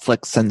the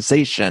Netflix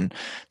sensation,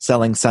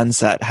 Selling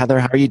Sunset. Heather,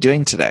 how are you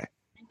doing today?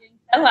 I'm doing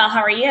so well.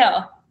 How are you?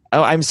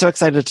 Oh, I'm so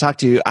excited to talk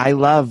to you. I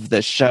love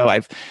this show.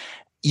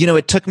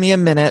 It took me a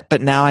minute,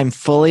 but now I'm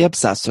fully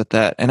obsessed with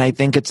it. And I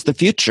think it's the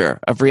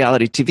future of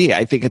reality TV.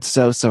 I think it's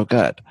so, so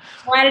good.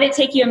 Why did it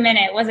take you a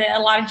minute? Was it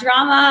a lot of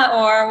drama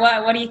or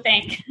what? What do you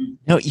think?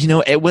 No,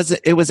 it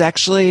was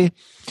actually,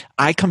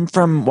 I come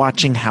from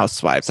watching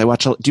Housewives. Do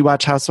you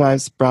watch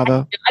Housewives,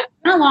 Bravo? It's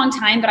been a long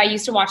time, but I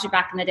used to watch it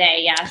back in the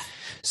day. Yes.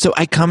 So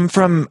I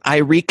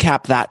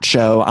recap that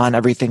show on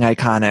Everything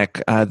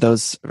Iconic,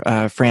 those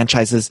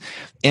franchises,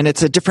 and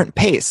it's a different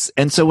pace.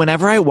 And so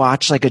whenever I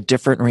watch like a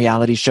different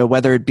reality show,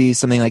 whether it be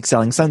something like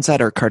Selling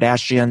Sunset or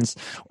Kardashians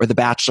or The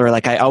Bachelor,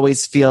 I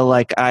always feel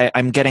like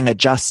I'm getting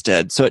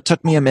adjusted. So it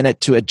took me a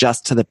minute to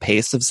adjust to the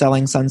pace of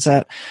Selling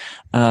Sunset.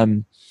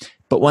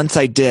 But once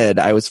I did,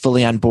 I was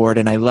fully on board,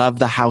 and I love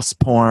the house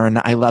porn.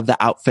 I love the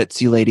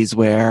outfits you ladies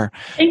wear.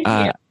 Thank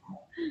you.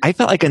 I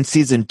felt like in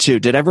season 2,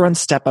 did everyone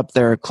step up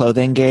their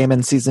clothing game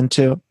in season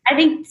 2? I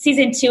think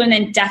season 2 and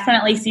then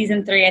definitely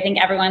season 3, I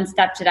think everyone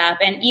stepped it up.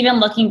 And even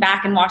looking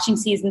back and watching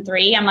season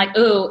 3, I'm like,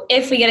 ooh,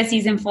 if we get a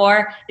season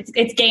 4,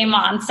 it's game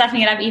on,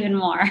 stepping it up even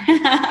more.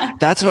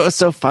 That's what was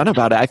so fun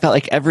about it. I felt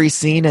like every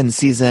scene in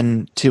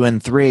season 2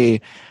 and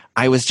 3,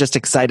 I was just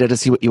excited to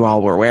see what you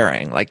all were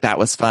wearing. Like, that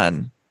was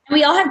fun.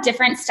 We all have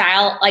different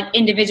style, like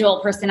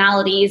individual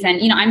personalities.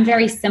 And, I'm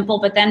very simple,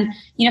 but then,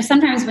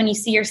 sometimes when you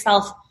see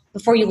yourself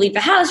before you leave the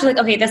house, you're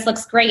like, okay, this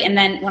looks great. And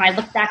then when I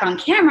look back on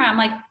camera, I'm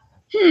like,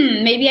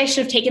 maybe I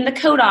should have taken the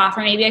coat off,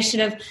 or maybe I should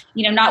have,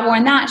 not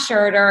worn that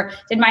shirt or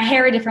did my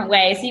hair a different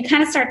way. So you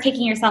kind of start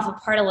picking yourself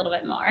apart a little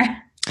bit more.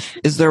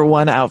 Is there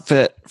one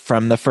outfit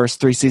from the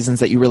first 3 seasons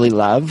that you really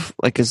love?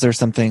 Like, is there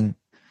something?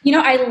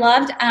 I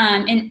loved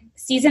in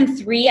season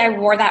 3, I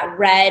wore that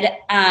red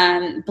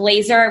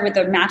blazer with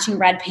the matching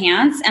red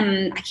pants.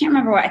 And I can't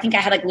remember I think I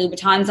had like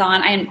Louboutins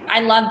on. I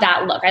love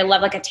that look. I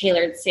love like a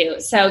tailored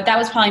suit. So that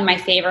was probably my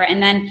favorite.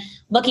 And then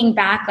looking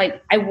back,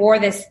 like I wore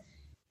this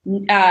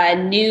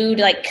nude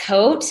like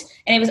coat,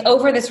 and it was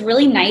over this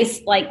really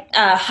nice like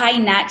high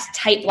neck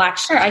tight black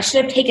shirt. I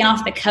should have taken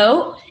off the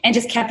coat and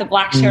just kept the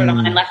black shirt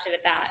on and left it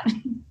at that.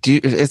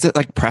 Is it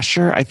like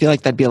pressure? I feel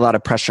like that'd be a lot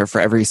of pressure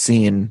for every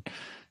scene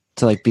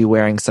to like be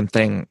wearing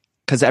something,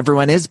 because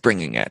everyone is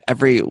bringing it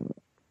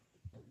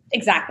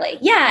Exactly.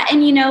 Yeah.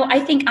 And, I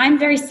think I'm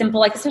very simple,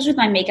 like, especially with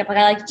my makeup, like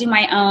I like to do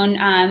my own,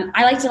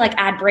 I like to like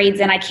add braids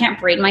in. I can't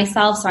braid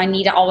myself. So I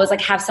need to always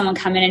like have someone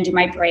come in and do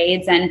my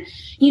braids. And,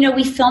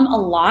 we film a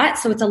lot.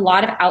 So it's a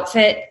lot of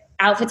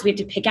outfits we have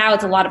to pick out.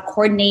 It's a lot of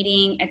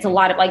coordinating. It's a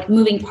lot of like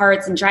moving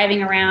parts and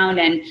driving around.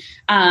 And,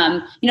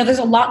 there's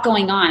a lot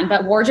going on,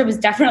 but wardrobe is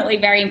definitely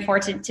very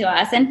important to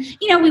us. And,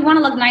 we want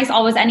to look nice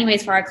always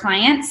anyways for our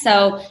clients.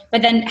 So,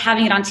 but then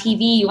having it on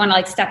TV, you want to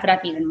like step it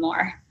up even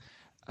more.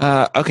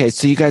 Okay,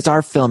 so you guys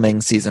are filming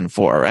season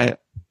 4, right?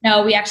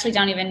 No, we actually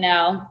don't even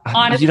know.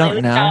 Honestly, you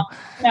don't know?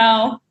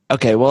 No.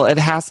 Okay, well,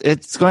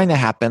 it's going to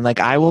happen. Like,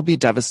 I will be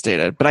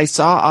devastated. But I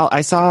saw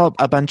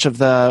a bunch of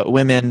the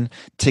women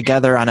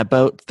together on a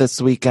boat this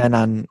weekend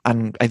on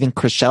I think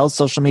Chrishell's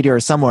social media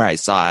or somewhere I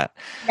saw it.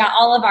 Yeah,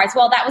 all of ours.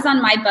 Well, that was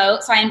on my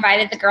boat. So I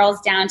invited the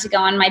girls down to go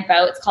on my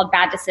boat. It's called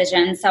Bad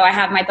Decisions. So I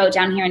have my boat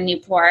down here in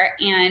Newport,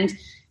 and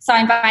so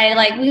I invited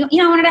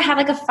I wanted to have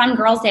like a fun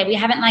girls' day. We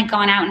haven't like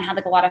gone out and had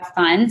like a lot of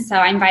fun. So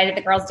I invited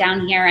the girls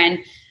down here, and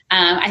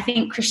I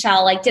think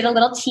Chrishell like did a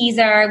little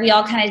teaser. We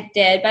all kind of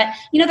did, but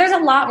there's a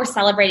lot we're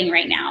celebrating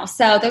right now.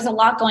 So there's a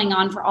lot going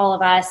on for all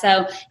of us.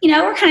 So,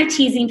 we're kind of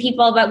teasing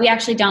people, but we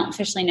actually don't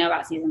officially know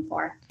about season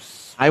 4.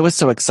 I was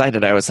so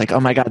excited. I was like, oh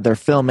my God, they're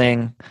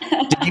filming.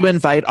 Did you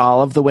invite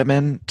all of the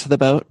women to the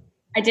boat?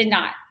 I did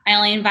not. I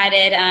only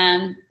invited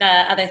the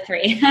other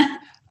 3.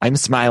 I'm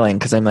smiling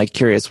because I'm like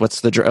curious. What's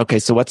the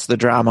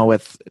drama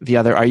with the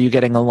other? Are you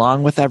getting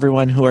along with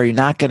everyone? Who are you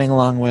not getting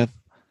along with?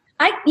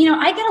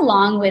 I get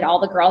along with all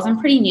the girls. I'm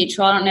pretty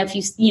neutral. I don't know if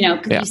you see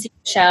the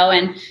show,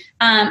 and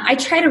I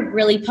try to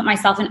really put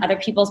myself in other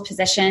people's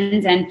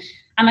positions. And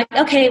I'm like,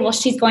 okay, well,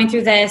 she's going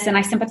through this, and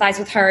I sympathize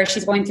with her.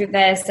 She's going through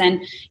this,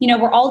 and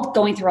we're all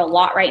going through a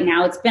lot right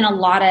now. It's been a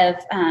lot of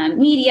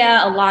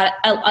media,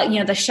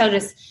 the show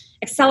just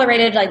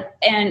accelerated,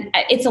 and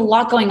it's a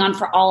lot going on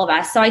for all of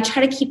us. So I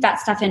try to keep that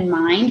stuff in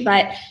mind,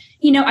 but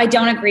I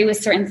don't agree with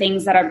certain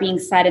things that are being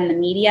said in the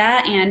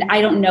media, and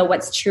I don't know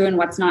what's true and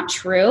what's not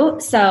true.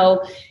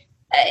 So,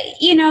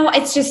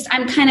 it's just,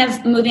 I'm kind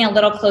of moving a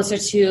little closer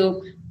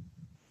to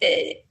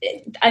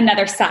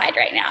another side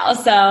right now.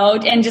 So,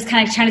 and just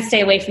kind of trying to stay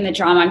away from the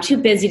drama. I'm too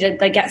busy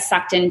to get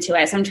sucked into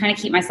it. So I'm trying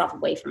to keep myself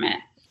away from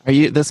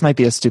it. This might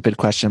be a stupid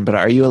question, but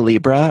are you a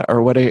Libra,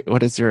 or what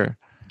is your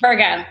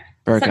Virgo?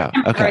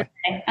 Okay.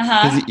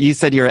 You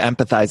said you were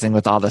empathizing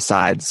with all the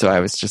sides, so I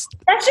was just...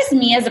 That's just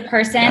me as a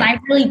person. Yeah. I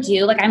really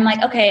do. I'm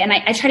like, okay, and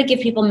I try to give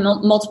people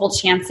multiple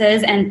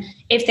chances, and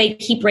if they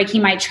keep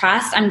breaking my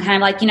trust, I'm kind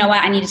of like, you know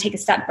what, I need to take a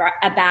step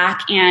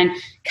back and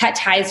cut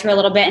ties for a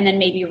little bit, and then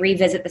maybe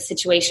revisit the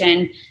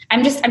situation.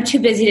 I'm too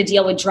busy to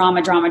deal with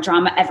drama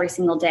every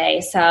single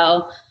day,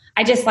 so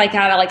I just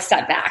gotta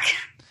step back.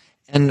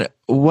 And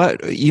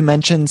what you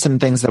mentioned some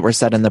things that were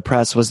said in the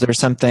press. Was there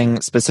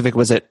something specific?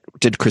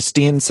 Did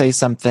Christine say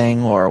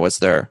something, or was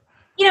there?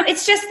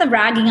 It's just the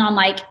ragging on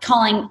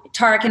calling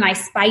Tarek and I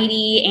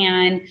Spidey,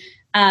 and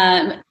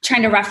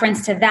trying to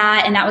reference to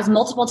that. And that was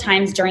multiple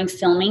times during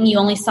filming. You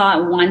only saw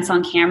it once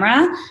on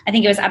camera. I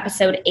think it was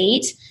episode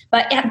 8,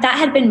 but that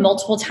had been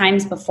multiple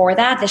times before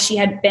that she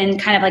had been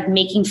kind of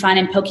making fun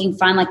and poking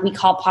fun. We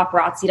call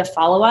paparazzi to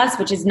follow us,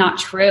 which is not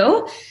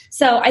true.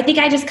 So I think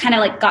I just kind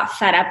of got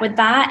fed up with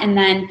that. And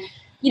then,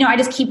 I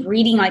just keep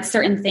reading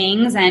certain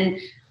things. And,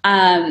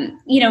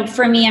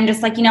 for me, I'm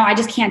just I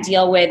just can't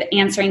deal with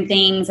answering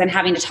things and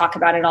having to talk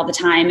about it all the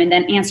time, and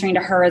then answering to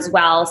her as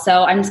well.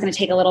 So I'm just going to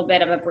take a little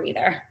bit of a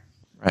breather.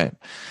 Right.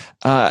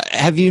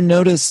 Have you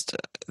noticed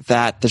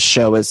that the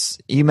show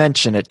you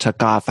mentioned it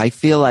took off? I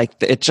feel like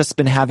it's just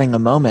been having a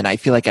moment. I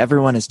feel like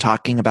everyone is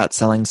talking about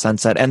Selling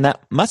Sunset, and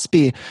that must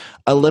be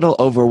a little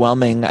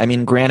overwhelming. I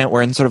mean, granted,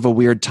 we're in sort of a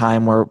weird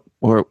time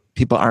where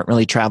people aren't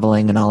really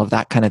traveling and all of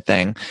that kind of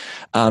thing.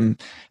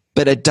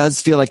 But it does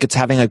feel like it's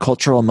having a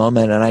cultural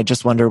moment, and I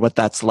just wonder what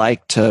that's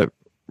like to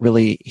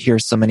really hear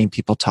so many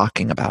people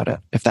talking about it,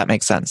 if that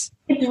makes sense.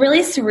 It's really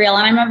surreal,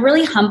 and I'm a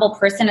really humble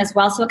person as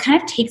well, so it kind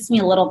of takes me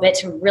a little bit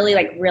to really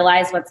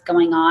realize what's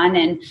going on.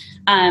 And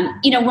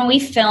when we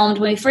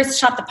first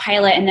shot the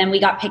pilot and then we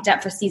got picked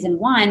up for season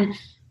 1,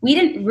 we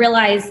didn't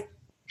realize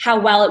how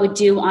well it would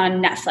do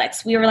on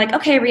Netflix. We were like,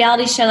 okay,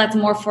 reality show that's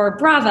more for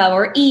Bravo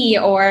or E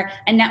or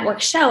a network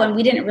show. And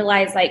we didn't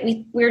realize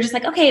we were just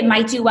okay, it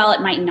might do well,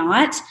 it might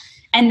not.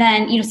 And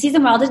then,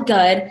 season 1 did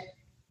good.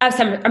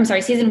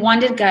 Season 1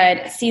 did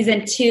good.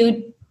 Season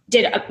 2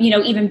 did,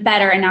 even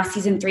better. And now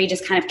season 3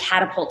 just kind of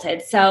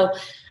catapulted. So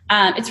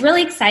it's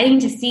really exciting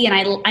to see.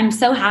 And I'm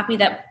so happy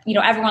that,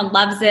 everyone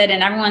loves it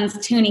and everyone's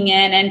tuning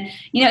in. And,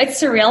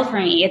 it's surreal for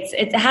me.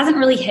 It hasn't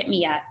really hit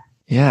me yet.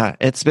 Yeah,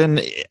 it's been,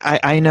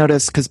 I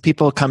notice because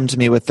people come to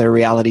me with their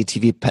reality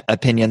TV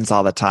opinions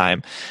all the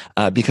time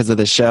because of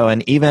the show.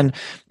 And even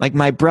like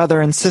my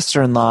brother and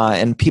sister-in-law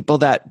and people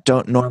that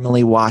don't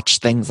normally watch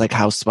things like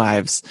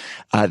Housewives,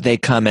 they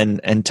come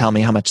and tell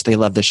me how much they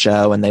love the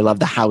show and they love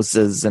the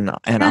houses and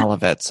all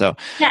of it. So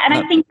yeah, and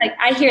I think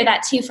I hear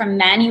that too from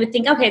men. You would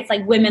think, okay, it's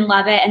like women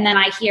love it. And then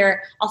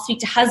I'll speak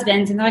to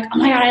husbands and they're like, oh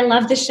my God, I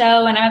love the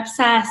show and I'm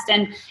obsessed.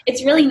 And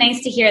it's really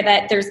nice to hear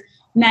that there's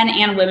men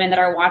and women that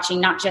are watching,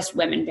 not just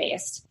women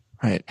based.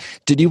 Right.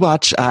 Did you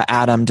watch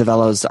Adam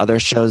DeVello's other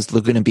shows,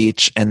 Laguna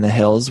Beach and The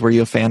Hills? Were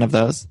you a fan of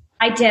those?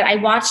 I did. I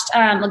watched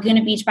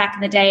Laguna Beach back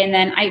in the day, and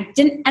then I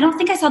don't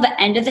think I saw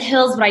the end of The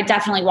Hills, but I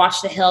definitely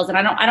watched The Hills. And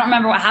I don't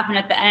remember what happened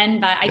at the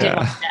end, but I did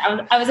watch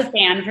it. I was a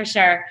fan for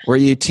sure. Were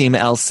you team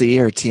Elsie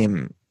or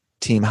team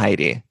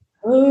Heidi?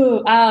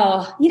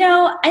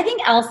 I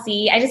think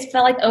Elsie. I just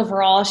felt like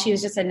overall she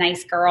was just a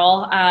nice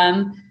girl.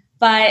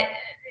 But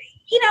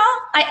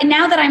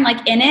now that I'm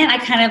like in it, I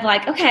kind of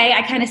like, okay,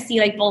 I kind of see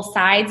like both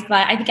sides,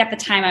 but I think at the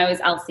time I was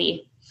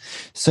Elsie.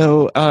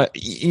 So,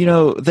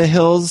 The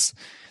Hills,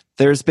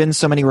 there's been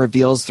so many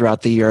reveals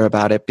throughout the year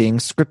about it being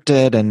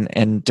scripted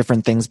and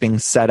different things being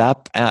set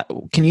up.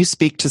 Can you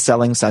speak to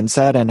Selling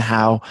Sunset and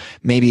how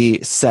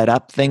maybe set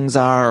up things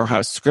are or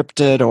how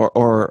scripted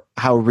or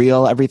how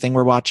real everything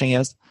we're watching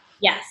is?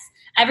 Yes.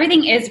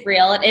 Everything is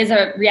real. It is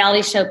a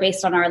reality show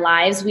based on our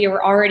lives. We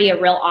were already a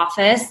real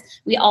office.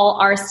 We all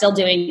are still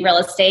doing real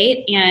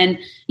estate. And,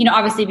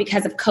 obviously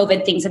because of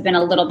COVID, things have been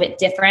a little bit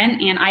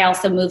different. And I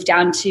also moved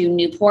down to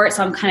Newport.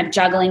 So I'm kind of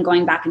juggling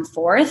going back and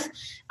forth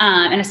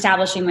and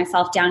establishing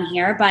myself down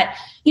here. But,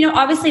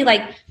 obviously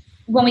like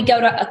when we go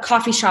to a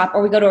coffee shop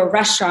or we go to a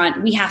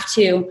restaurant, we have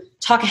to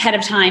talk ahead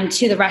of time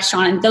to the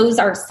restaurant, and those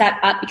are set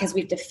up because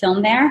we have to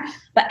film there.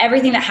 But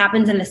everything that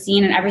happens in the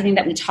scene and everything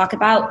that we talk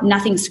about,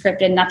 nothing's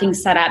scripted,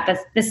 nothing's set up.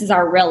 This is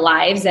our real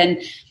lives.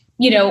 And,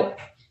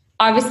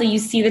 obviously you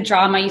see the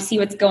drama, you see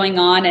what's going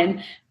on.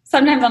 And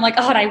sometimes I'm like,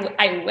 oh,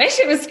 I wish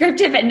it was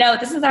scripted, but no,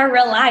 this is our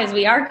real lives.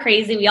 We are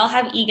crazy. We all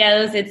have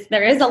egos.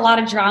 There is a lot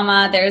of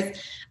drama. There's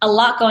a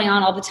lot going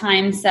on all the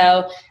time.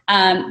 So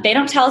they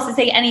don't tell us to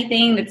say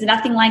anything. It's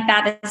nothing like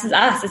that. This is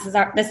us.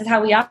 This is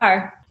how we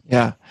are.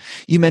 Yeah.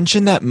 You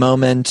mentioned that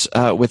moment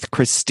with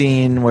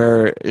Christine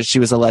where she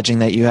was alleging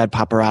that you had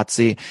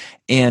paparazzi,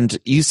 and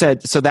you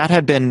said, so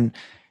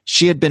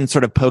she had been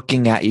sort of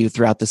poking at you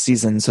throughout the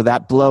season. So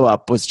that blow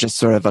up was just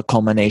sort of a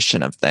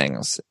culmination of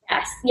things.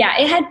 Yes. Yeah.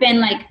 It had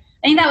been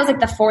I think that was like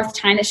the 4th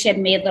time that she had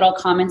made little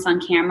comments on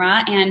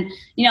camera. And,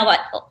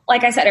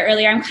 like I said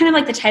earlier, I'm kind of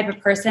like the type of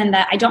person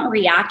that I don't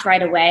react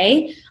right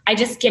away. I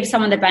just give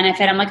someone the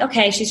benefit. I'm like,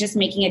 okay, she's just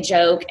making a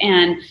joke.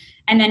 And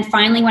then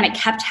finally, when it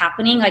kept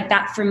happening, like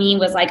that for me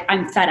was like,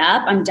 I'm fed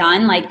up. I'm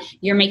done. Like,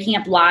 you're making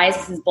up lies.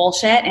 This is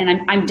bullshit.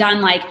 And I'm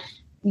done. Like,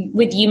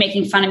 with you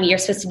making fun of me, you're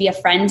supposed to be a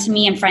friend to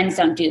me, and friends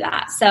don't do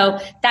that. So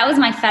that was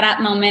my fed up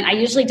moment. I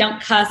usually don't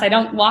cuss. I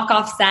don't walk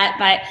off set,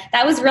 but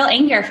that was real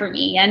anger for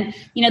me. And,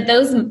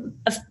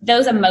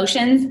 those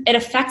emotions, it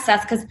affects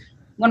us because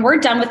when we're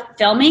done with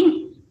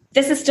filming,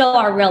 this is still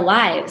our real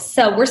lives.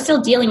 So we're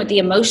still dealing with the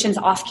emotions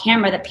off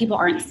camera that people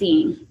aren't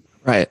seeing.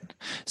 Right.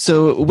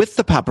 So with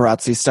the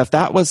paparazzi stuff,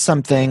 that was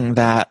something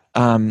that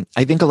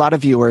I think a lot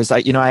of viewers,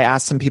 I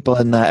asked some people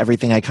in the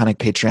Everything Iconic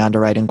Patreon to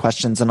write in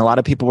questions, and a lot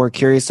of people were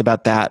curious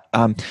about that.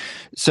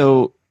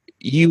 So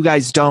you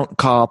guys don't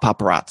call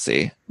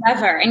paparazzi?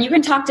 Never. And you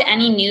can talk to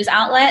any news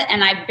outlet,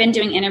 and I've been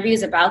doing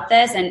interviews about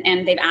this,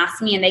 and they've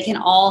asked me, and they can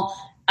all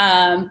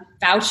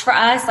vouch for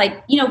us.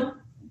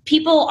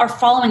 People are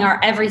following our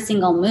every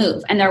single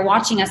move, and they're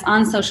watching us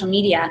on social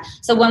media.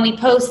 So when we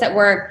post that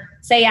we're,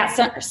 say, at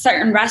a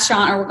certain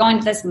restaurant or we're going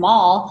to this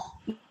mall,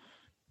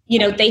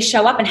 they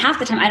show up, and half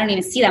the time I don't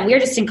even see them. We were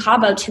just in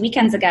Cabo 2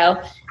 weekends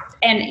ago,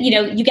 and,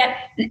 you get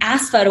an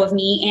ass photo of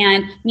me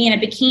in a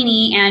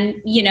bikini,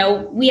 and,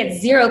 we had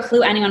zero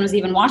clue anyone was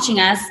even watching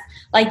us.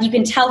 Like, you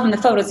can tell from the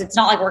photos, it's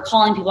not like we're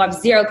calling people. I have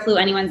zero clue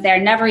anyone's there,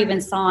 never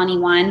even saw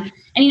anyone.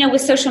 And,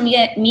 with social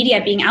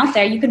media being out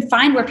there, you can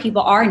find where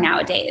people are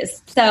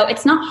nowadays. So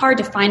it's not hard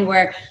to find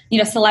where,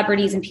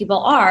 celebrities and people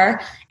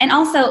are. And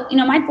also,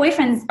 my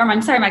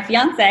my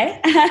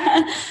fiance.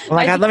 Oh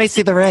my God, let me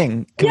see the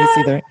ring. Can we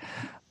see the ring?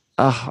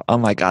 Oh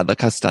my God,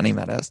 look how stunning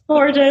that is.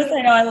 Gorgeous.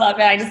 I know, I love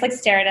it. I just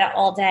stare at it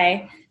all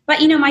day.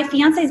 But, my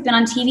fiance has been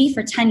on TV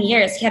for 10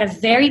 years. He had a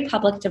very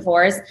public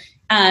divorce.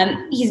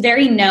 He's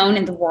very known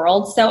in the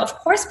world. So, of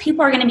course,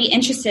 people are going to be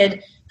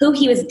interested who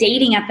he was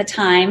dating at the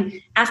time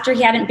after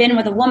he hadn't been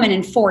with a woman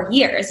in 4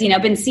 years,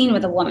 been seen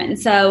with a woman.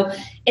 So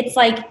it's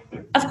like,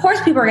 of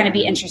course, people are going to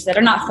be interested,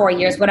 or not 4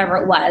 years, whatever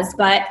it was.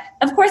 But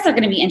of course, they're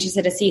going to be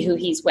interested to see who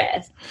he's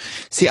with.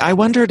 See, I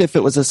wondered if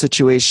it was a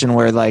situation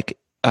where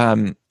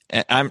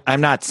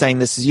I'm not saying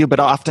this is you, but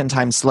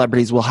oftentimes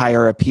celebrities will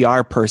hire a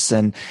PR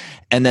person,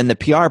 and then the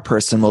PR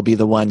person will be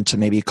the one to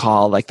maybe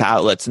call like the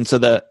outlets. And so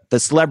the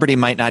celebrity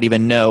might not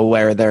even know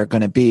where they're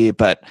going to be,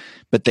 but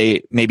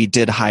they maybe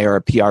did hire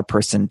a PR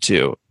person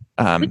too.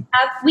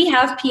 We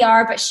have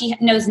PR, but she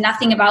knows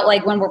nothing about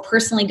like when we're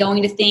personally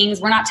going to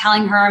things. We're not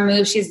telling her our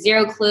moves. She has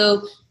zero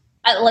clue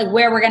like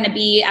where we're going to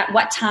be at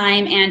what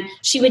time. And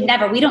she would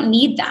never, we don't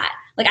need that.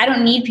 Like, I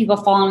don't need people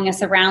following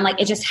us around. Like,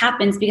 it just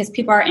happens because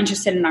people are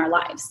interested in our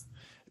lives.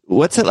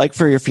 What's it like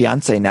for your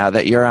fiance now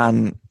that you're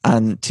on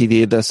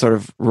TV? The sort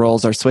of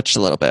roles are switched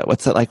a little bit.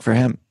 What's it like for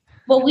him?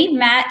 Well, we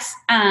met,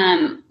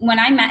 when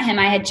I met him,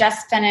 I had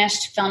just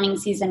finished filming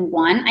season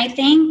 1, I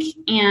think.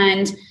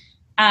 And,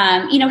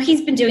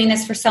 he's been doing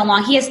this for so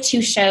long. He has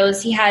 2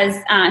 shows. He has,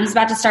 he's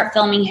about to start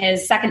filming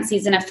his 2nd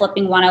season of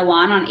Flipping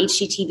 101 on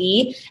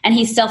HGTV, and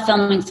he's still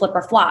filming Flip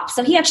or Flop.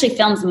 So he actually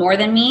films more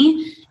than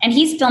me, and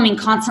he's filming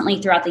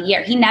constantly throughout the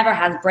year. He never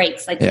has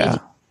breaks.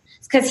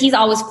 Because he's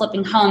always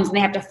flipping homes and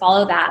they have to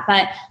follow that.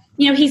 But,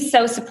 he's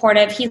so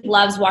supportive. He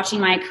loves watching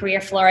my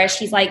career flourish.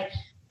 He's like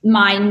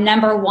my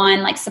number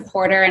one like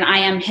supporter, and I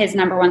am his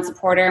number one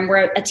supporter, and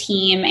we're a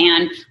team,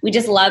 and we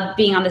just love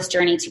being on this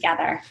journey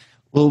together.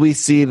 Will we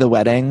see the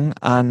wedding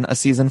on a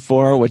season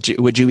 4? Would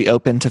you be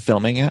open to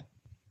filming it?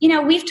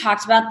 We've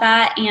talked about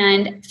that.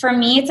 And for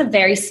me, it's a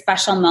very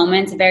special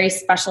moment. It's a very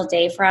special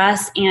day for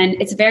us.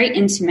 And it's very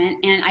intimate.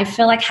 And I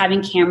feel like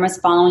having cameras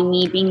following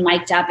me, being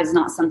mic'd up is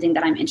not something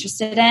that I'm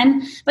interested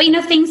in. But,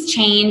 things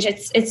change.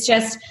 It's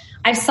just,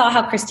 I saw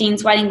how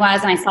Christine's wedding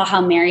was and I saw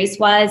how Mary's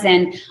was.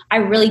 And I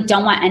really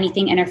don't want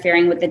anything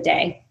interfering with the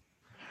day.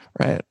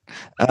 Right.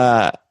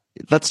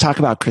 Let's talk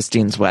about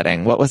Christine's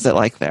wedding. What was it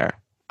like there?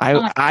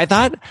 I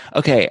thought,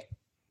 okay,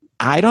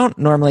 I don't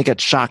normally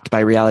get shocked by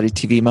reality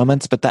TV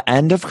moments, but the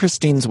end of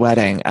Christine's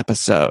wedding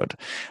episode,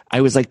 I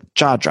was like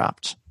jaw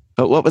dropped.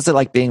 But what was it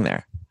like being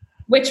there?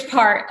 Which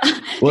part?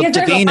 Well,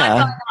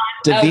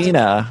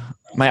 Davina,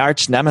 my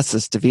arch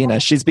nemesis,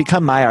 Davina, she's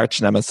become my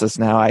arch nemesis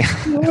now.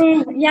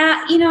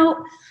 Yeah,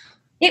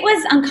 it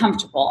was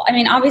uncomfortable. I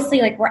mean, obviously,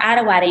 like, we're at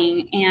a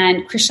wedding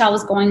and Chrishell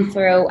was going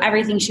through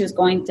everything she was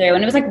going through.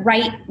 And it was like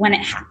right when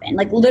it happened,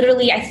 like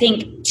literally, I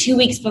think 2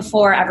 weeks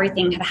before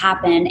everything had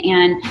happened.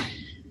 And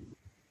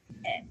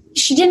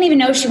she didn't even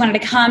know she wanted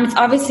to come. It's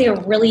obviously a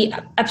really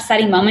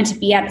upsetting moment to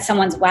be at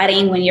someone's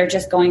wedding when you're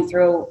just going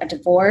through a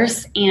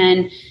divorce.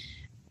 And,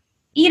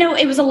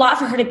 it was a lot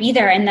for her to be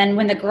there. And then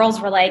when the girls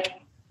were like,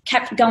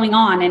 kept going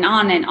on and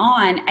on and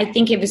on, I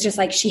think it was just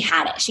like she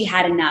had it. She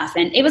had enough.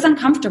 And it was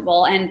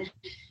uncomfortable. And,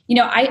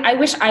 I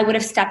wish I would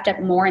have stepped up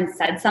more and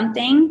said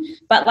something.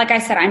 But like I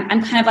said,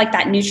 I'm kind of like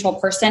that neutral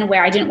person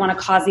where I didn't want to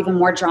cause even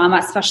more drama,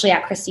 especially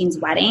at Christine's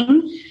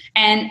wedding.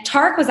 And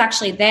Tarek was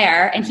actually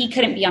there and he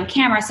couldn't be on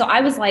camera. So I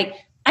was like,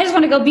 I just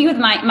want to go be with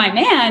my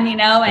man,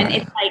 and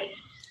it's like,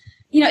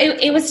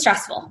 it was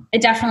stressful.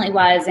 It definitely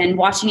was. And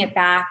watching it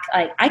back,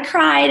 like, I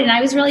cried and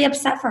I was really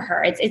upset for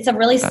her. It's a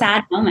really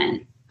sad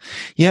moment.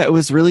 Yeah, it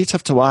was really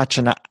tough to watch.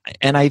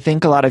 And I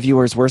think a lot of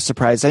viewers were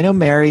surprised. I know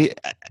Mary,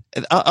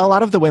 a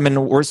lot of the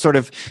women were sort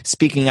of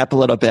speaking up a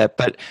little bit,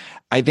 but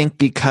I think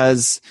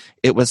because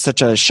it was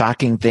such a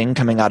shocking thing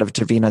coming out of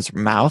Davina's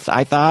mouth,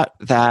 I thought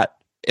that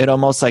it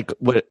almost like,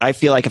 I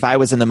feel like if I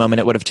was in the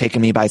moment, it would have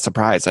taken me by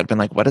surprise. I'd been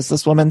like, what is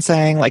this woman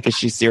saying? Like, is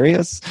she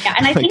serious? Yeah,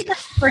 and I think that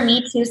for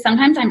me too,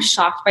 sometimes I'm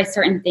shocked by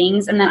certain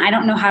things and then I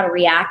don't know how to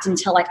react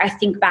until like I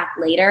think back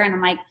later and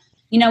I'm like,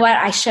 you know what,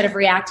 I should have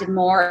reacted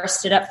more or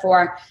stood up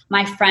for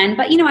my friend.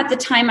 But, at the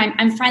time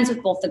I'm friends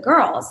with both the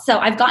girls. So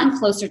I've gotten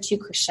closer to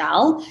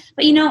Chrishell.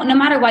 But, no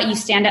matter what, you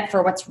stand up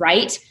for what's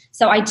right.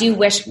 So I do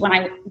wish when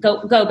I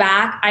go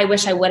back, I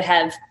wish I would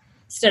have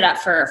stood up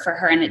for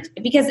her. And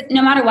because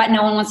no matter what,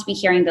 no one wants to be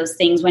hearing those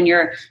things when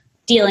you're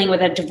dealing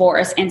with a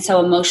divorce and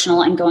so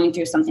emotional and going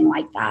through something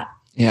like that.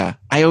 Yeah.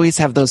 I always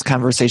have those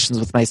conversations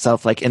with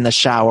myself, like in the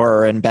shower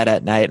or in bed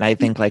at night. And I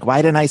think like,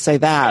 why didn't I say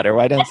that? Or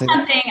why didn't I say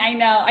that? I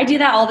know. I do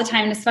that all the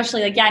time. And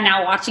especially like,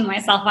 now watching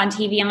myself on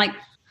TV, I'm like,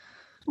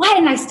 why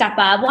didn't I step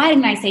up? Why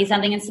didn't I say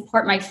something and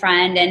support my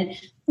friend? And,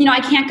 I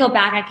can't go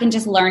back. I can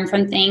just learn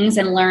from things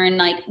and learn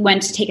like when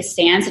to take a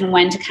stance and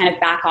when to kind of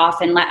back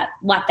off and let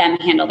them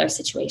handle their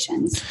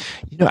situations.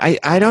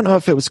 I don't know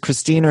if it was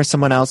Christine or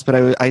someone else,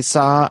 but I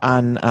saw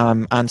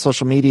on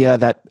social media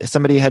that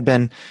somebody had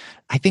been,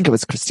 I think it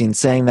was Christine,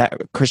 saying that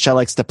Chrishell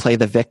likes to play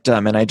the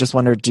victim. And I just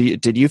wondered,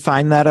 did you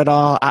find that at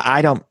all?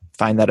 I don't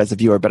find that as a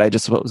viewer, but I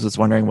just was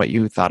wondering what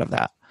you thought of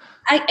that.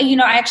 I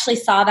actually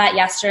saw that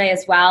yesterday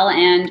as well.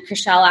 And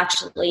Chrishell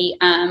actually,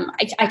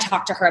 I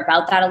talked to her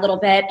about that a little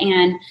bit.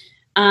 And,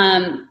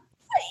 I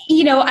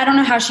don't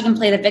know how she can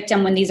play the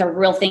victim when these are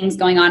real things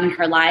going on in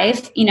her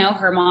life.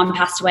 Her mom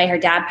passed away, her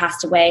dad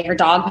passed away, her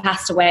dog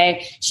passed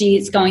away.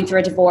 She's going through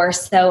a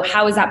divorce. So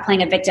how is that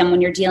playing a victim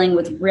when you're dealing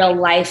with real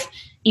life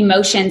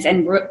emotions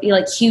and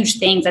like huge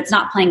things? That's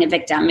not playing a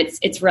victim.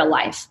 It's real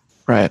life.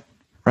 Right.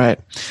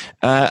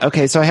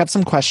 Okay, so I have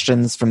some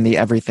questions from the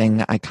Everything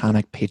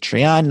Iconic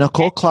Patreon.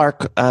 Nicole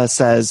Clark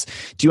says,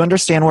 do you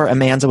understand where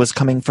Amanda was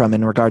coming from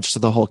in regards to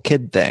the whole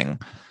kid thing?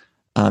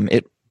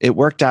 It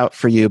worked out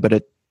for you,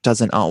 but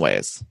doesn't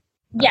always.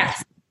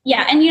 Yes.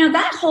 Yeah. And,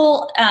 that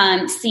whole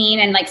scene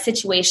and like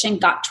situation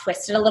got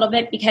twisted a little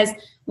bit because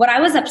what I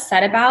was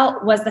upset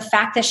about was the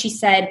fact that she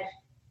said,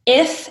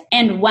 if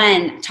and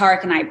when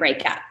Tarek and I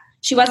break up.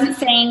 She wasn't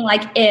saying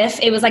like if,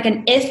 it was like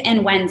an if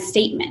and when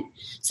statement.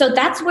 So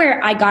that's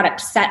where I got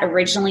upset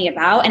originally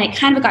about, and it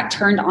kind of got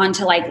turned on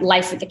to like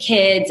life with the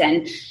kids.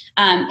 And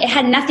it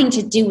had nothing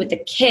to do with the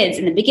kids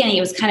in the beginning.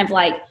 It was kind of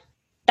like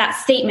that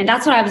statement.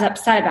 That's what I was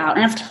upset about.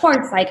 And of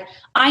course, like,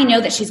 I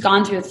know that she's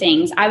gone through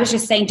things. I was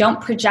just saying, don't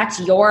project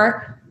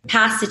your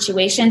past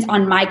situations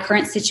on my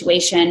current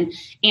situation.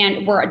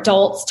 And we're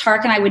adults.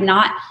 Tarek and I would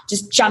not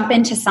just jump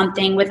into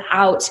something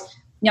without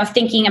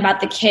thinking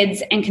about the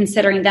kids and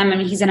considering them. I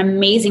mean, he's an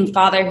amazing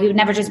father who would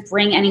never just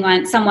bring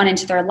someone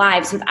into their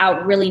lives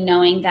without really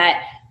knowing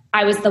that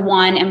I was the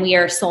one and we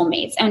are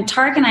soulmates. And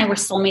Tarek and I were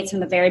soulmates from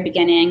the very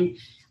beginning.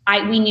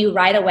 We knew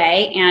right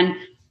away. And,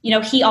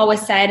 he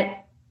always said,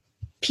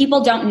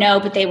 people don't know,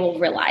 but they will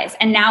realize.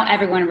 And now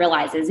everyone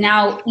realizes.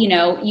 Now,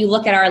 you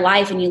look at our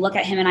life and you look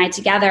at him and I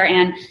together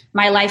and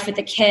my life with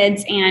the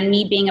kids and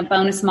me being a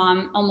bonus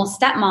mom, almost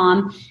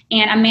stepmom.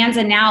 And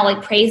Amanda now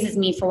like praises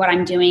me for what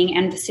I'm doing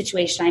and the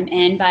situation I'm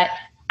in. But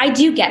I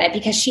do get it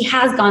because she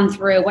has gone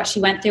through what she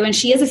went through and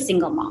she is a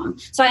single mom.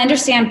 So I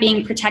understand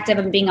being protective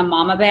of being a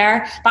mama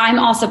bear, but I'm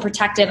also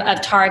protective of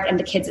Tarek and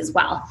the kids as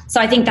well.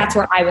 So I think that's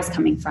where I was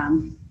coming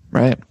from.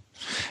 Right.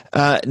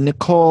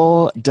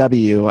 Nicole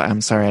W.,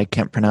 I'm sorry, I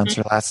can't pronounce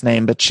her last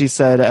name, but she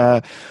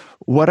said,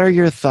 what are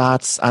your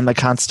thoughts on the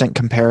constant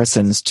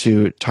comparisons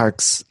to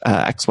Tarek's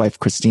ex-wife,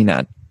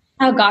 Christina?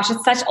 Oh gosh,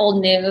 it's such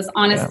old news.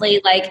 Honestly,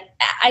 like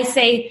I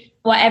say,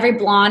 every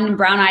blonde and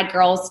brown-eyed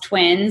girl's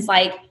twins,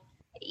 like,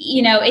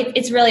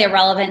 it's really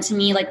irrelevant to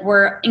me. Like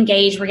we're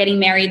engaged, we're getting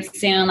married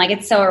soon. Like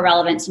it's so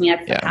irrelevant to me.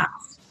 That's the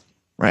past.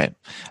 Right.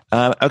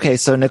 Okay.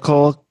 So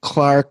Nicole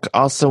Clark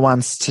also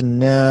wants to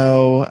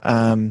know,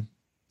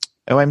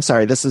 I'm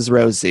sorry. This is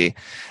Rosie.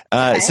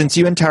 Okay. Since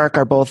you and Tarek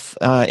are both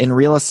in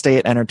real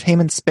estate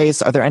entertainment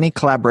space, are there any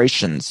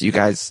collaborations you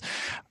guys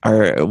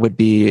would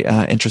be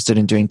interested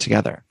in doing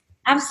together?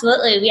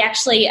 Absolutely. We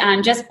actually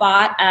just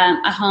bought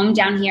a home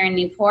down here in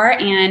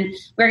Newport, and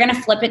we're going to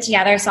flip it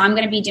together. So I'm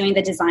going to be doing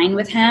the design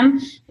with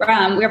him.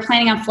 We're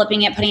planning on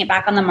flipping it, putting it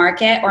back on the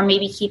market, or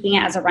maybe keeping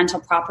it as a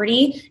rental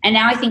property. And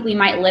now I think we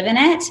might live in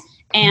it.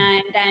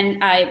 And then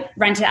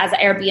rent it as an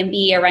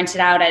Airbnb or rent it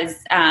out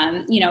as,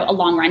 a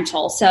long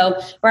rental. So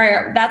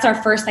that's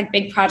our first like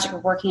big project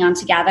we're working on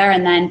together.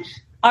 And then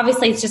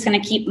obviously it's just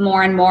going to keep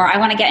more and more. I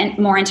want to get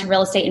more into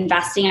real estate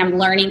investing. I'm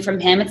learning from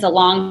him. It's a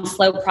long,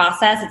 slow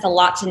process. It's a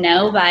lot to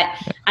know, but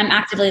I'm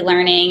actively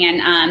learning. And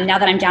now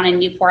that I'm down in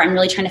Newport, I'm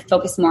really trying to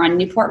focus more on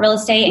Newport real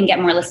estate and get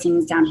more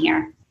listings down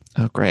here.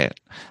 Oh, great.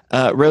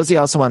 Rosie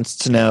also wants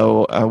to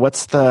know,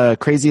 what's the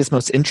craziest,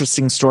 most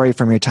interesting story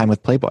from your time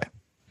with Playboy?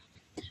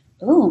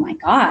 Oh my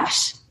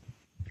gosh.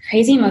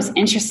 Crazy, most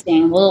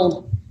interesting.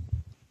 Well,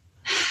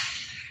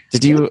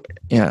 did you,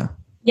 yeah.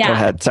 Go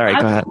ahead. Sorry,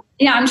 go ahead.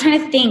 I'm trying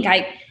to think.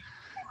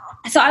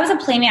 So I was a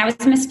Playmate. I was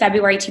Miss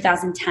February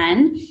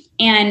 2010.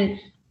 And,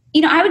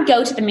 I would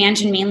go to the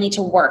mansion mainly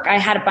to work. I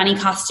had a bunny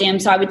costume.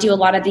 So I would do a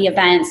lot of the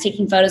events,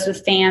 taking photos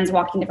with fans,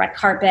 walking the red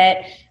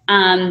carpet.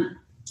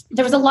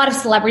 There was a lot of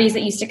celebrities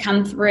that used to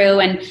come through.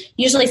 And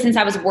usually since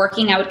I was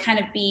working, I would kind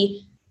of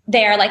be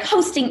there like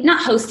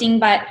not hosting,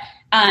 but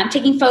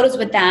taking photos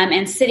with them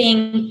and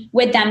sitting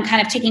with them,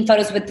 kind of taking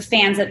photos with the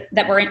fans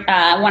that were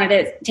wanted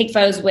to take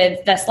photos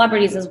with the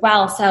celebrities as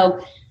well.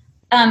 So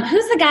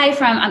who's the guy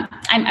from,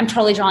 I'm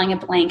totally drawing a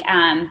blank.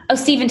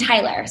 Steven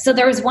Tyler. So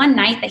there was one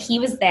night that he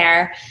was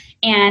there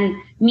and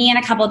me and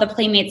a couple of the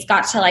Playmates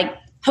got to like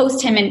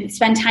host him and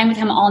spend time with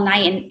him all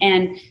night.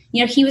 And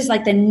he was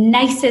like the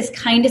nicest,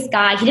 kindest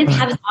guy. He didn't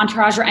have his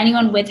entourage or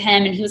anyone with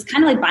him. And he was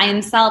kind of like by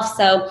himself.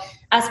 So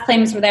us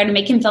Playmates were there to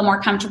make him feel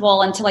more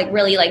comfortable and to like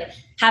really like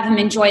have him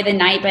enjoy the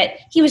night. But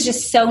he was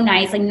just so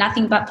nice, like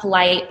nothing but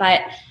polite.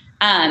 But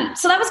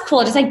so that was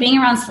cool. Just like being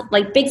around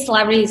like big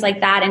celebrities like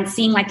that and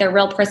seeing like their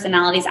real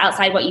personalities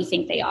outside what you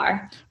think they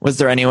are. Was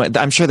there anyone,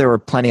 I'm sure there were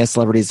plenty of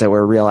celebrities that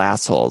were real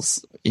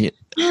assholes.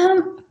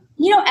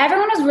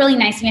 Everyone was really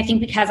nice to me, I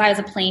think, because I was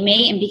a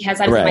Playmate and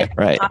because I was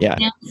right. Yeah.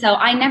 So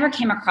I never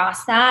came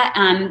across that.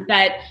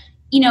 But,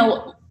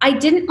 I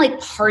didn't like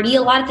party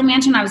a lot at the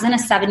mansion. I was in a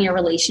 7-year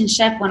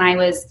relationship when I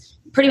was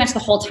pretty much the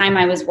whole time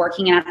I was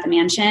working at the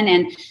mansion.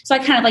 And so I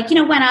kind of like,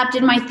 went up,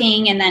 did my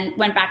thing, and then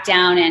went back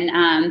down. And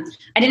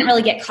I didn't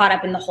really get caught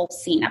up in the whole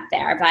scene up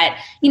there. But,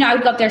 I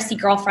would go up there, see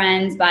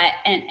girlfriends,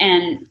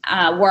 and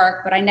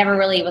work, but I never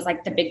really was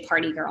like the big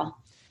party girl.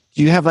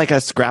 Do you have like a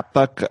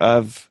scrapbook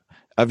of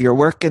your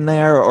work in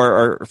there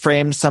or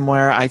framed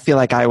somewhere? I feel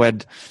like I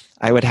would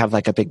have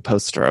like a big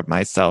poster of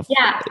myself.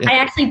 Yeah, I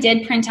actually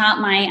did print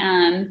out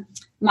my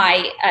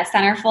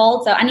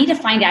centerfold. So I need to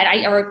find out.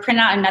 I or print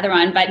out another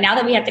one. But now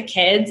that we have the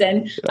kids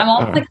and I'm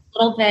almost like a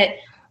little bit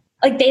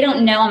like they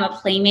don't know I'm a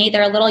Playmate.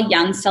 They're a little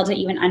young still to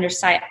even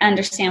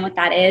understand what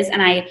that is.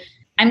 And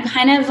I'm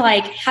kind of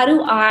like, how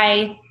do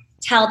I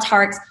tell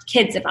Tarek's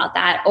kids about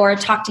that or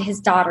talk to his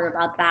daughter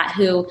about that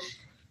who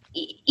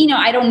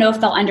I don't know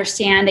if they'll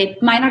understand. They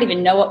might not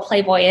even know what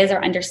Playboy is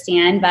or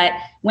understand. But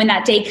when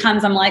that day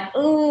comes, I'm like,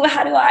 ooh,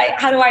 how do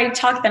I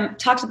talk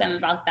to them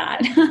about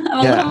that? I'm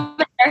a little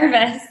bit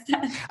nervous.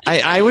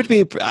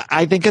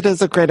 I think it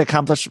is a great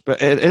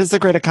accomplishment. It is a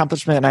great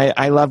accomplishment.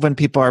 I love when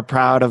people are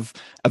proud of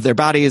their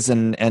bodies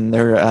and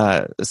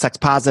they're sex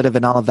positive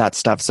and all of that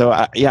stuff. So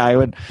I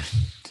would.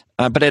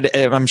 But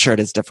I'm sure it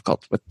is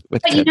difficult with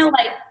But kids.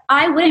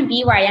 I wouldn't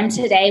be where I am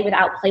today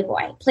without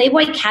Playboy.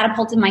 Playboy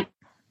catapulted my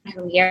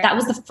career. That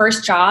was the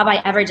first job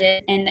I ever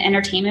did in the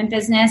entertainment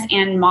business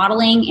and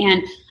modeling.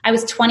 And I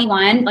was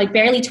 21, like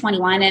barely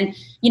 21. And,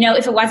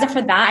 if it wasn't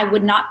for that, I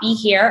would not be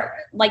here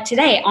like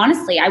today.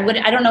 Honestly, I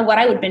don't know what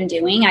I would have been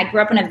doing. I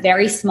grew up in a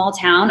very small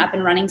town up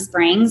in Running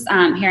Springs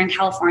here in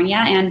California.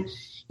 And,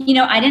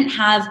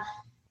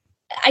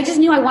 I just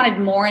knew I wanted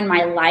more in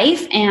my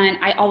life,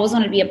 and I always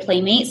wanted to be a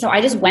playmate. So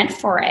I just went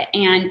for it.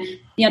 And,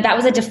 that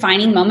was a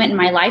defining moment in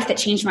my life that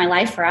changed my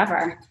life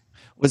forever.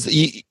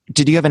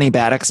 Did you have any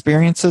bad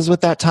experiences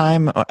with that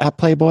time at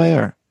Playboy?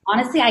 Or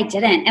honestly, I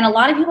didn't. And a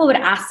lot of people would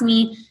ask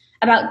me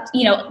about,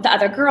 the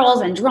other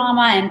girls and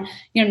drama.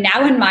 And,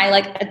 now in my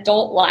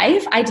adult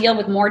life, I deal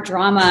with more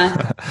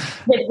drama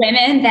with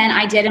women than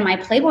I did in my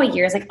Playboy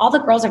years. All the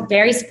girls are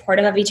very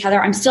supportive of each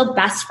other. I'm still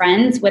best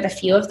friends with a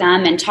few of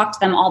them and talk to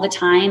them all the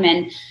time.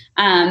 And,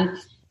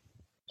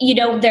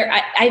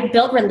 I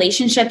built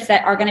relationships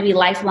that are going to be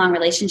lifelong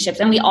relationships,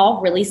 and we all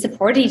really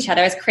supported each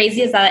other. As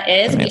crazy as that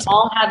is, amazing. We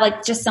all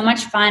have just so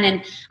much fun.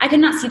 And I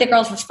could not see the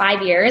girls for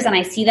 5 years, and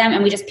I see them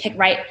and we just pick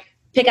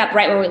up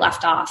right where we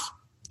left off.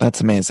 That's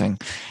amazing.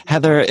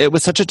 Heather, it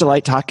was such a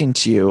delight talking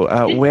to you.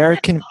 Where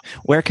can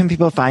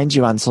people find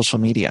you on social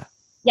media?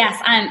 Yes,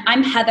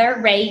 I'm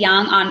Heather Rae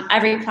Young on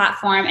every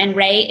platform, and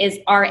Rae is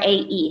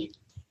RAE.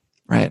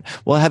 Right.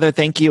 Well, Heather,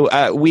 thank you.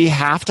 We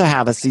have to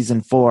have a season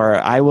 4.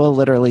 I will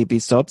literally be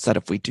so upset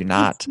if we do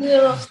not.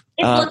 It's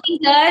looking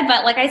good,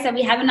 but like I said,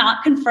 we have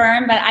not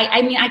confirmed. But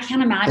I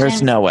can't imagine.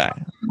 There's no way.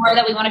 More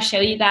that we want to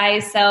show you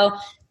guys. So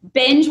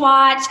binge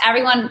watch.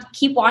 Everyone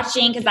keep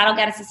watching, because that'll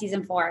get us to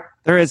season 4.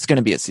 There is going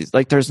to be a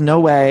season. There's no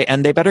way.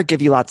 And they better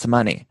give you lots of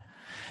money.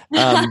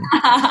 One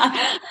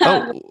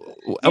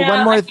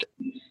more.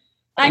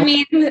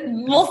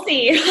 We'll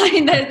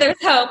see.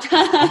 There's hope.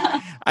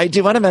 I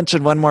do want to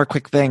mention one more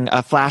quick thing,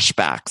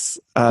 flashbacks,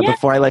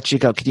 before I let you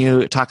go. Can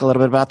you talk a little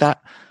bit about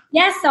that?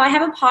 Yes, so I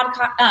have a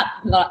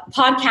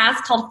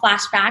podcast called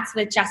Flashbacks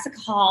with Jessica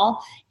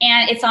Hall,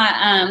 and it's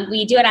on.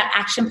 We do it at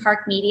Action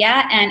Park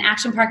Media, and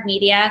Action Park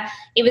Media.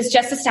 It was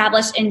just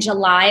established in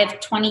July of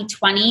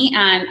 2020,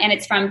 and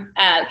it's from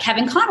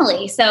Kevin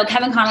Connolly. So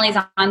Kevin Connolly is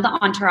on The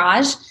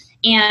Entourage,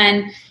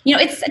 and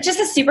it's just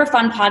a super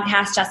fun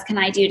podcast Jessica and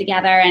I do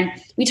together, and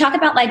we talk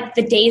about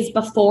the days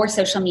before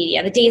social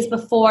media, the days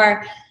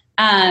before.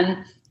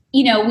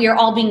 We are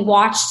all being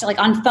watched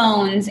on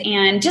phones,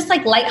 and just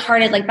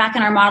lighthearted, back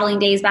in our modeling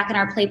days, back in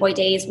our Playboy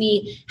days,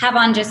 we have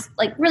on just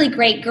really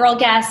great girl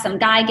guests, some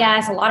guy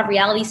guests, a lot of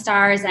reality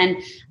stars. And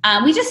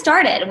we just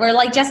started, we're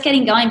just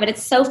getting going, but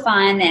it's so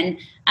fun. And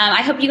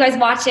I hope you guys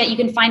watch it. You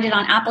can find it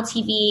on Apple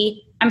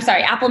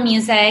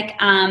Music,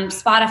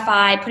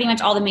 Spotify, pretty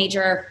much all the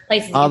major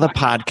places. All the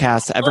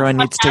podcasts. Everyone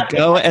needs to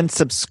go and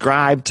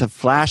subscribe to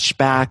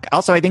Flashback.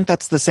 Also, I think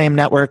that's the same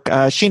network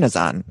Sheena's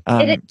on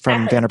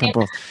from Vanderpump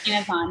Rules.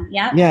 Sheena's on,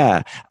 yeah.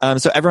 Yeah.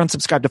 So everyone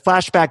subscribe to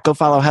Flashback. Go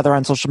follow Heather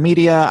on social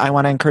media. I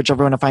want to encourage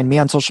everyone to find me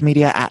on social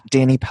media at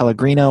Danny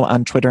Pellegrino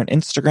on Twitter and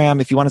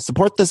Instagram. If you want to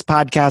support this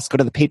podcast, go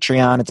to the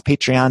Patreon. It's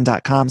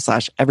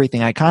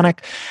patreon.com/everythingiconic.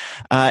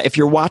 If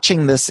you're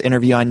watching this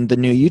interview on the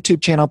new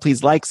YouTube channel,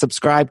 please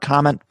subscribe,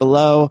 comment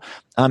below.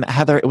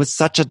 Heather, it was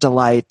such a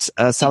delight.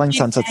 Selling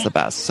Sunset's the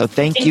best. So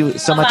thank you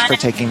so much for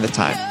taking the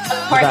time.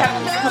 Of course.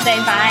 Have a wonderful day.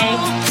 Bye.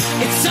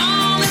 It's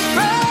all in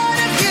front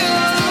of you.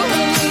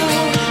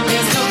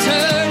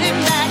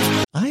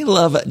 I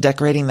love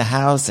decorating the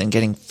house and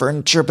getting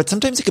furniture, but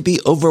sometimes it could be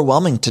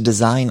overwhelming to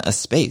design a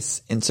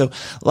space. And so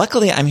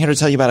luckily, I'm here to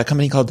tell you about a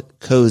company called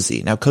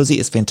Cozy. Now, Cozy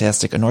is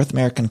fantastic, a North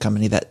American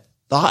company that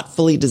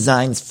thoughtfully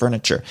designs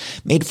furniture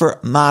made for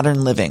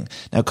modern living.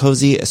 Now,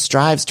 Cozy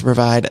strives to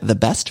provide the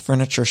best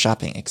furniture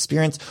shopping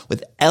experience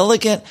with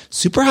elegant,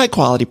 super high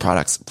quality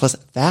products, plus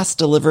fast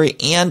delivery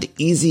and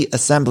easy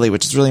assembly,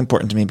 which is really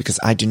important to me because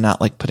I do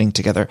not like putting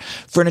together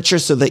furniture.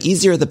 So the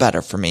easier, the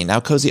better for me. Now,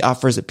 Cozy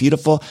offers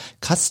beautiful,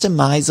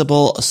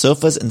 customizable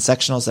sofas and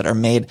sectionals that are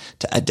made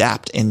to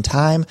adapt in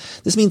time.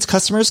 This means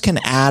customers can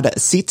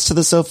add seats to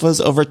the sofas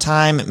over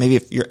time. Maybe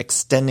if you're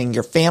extending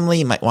your family,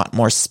 you might want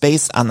more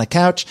space on the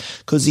couch.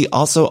 Cozy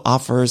also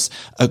offers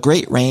a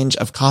great range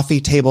of coffee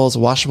tables,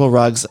 washable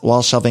rugs,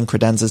 wall shelving,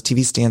 credenzas,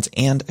 TV stands,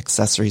 and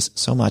accessories.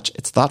 So much.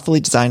 It's thoughtfully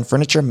designed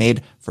furniture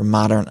made for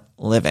modern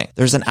living.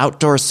 There's an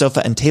outdoor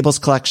sofa and tables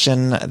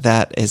collection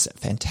that is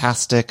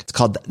fantastic. It's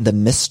called the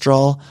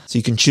Mistral, so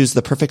you can choose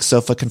the perfect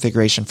sofa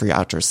configuration for your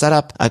outdoor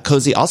setup.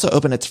 Cozy also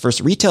opened its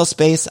first retail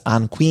space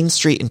on Queen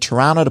Street in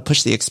Toronto to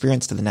push the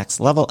experience to the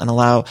next level and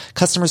allow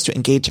customers to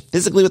engage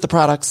physically with the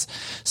products.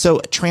 So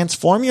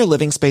transform your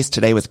living space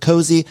today with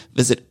Cozy.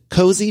 Visit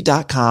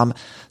cozy.com,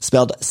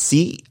 spelled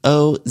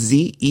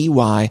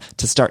COZEY,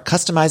 to start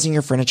customizing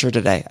your furniture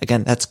today.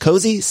 Again, that's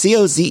cozy,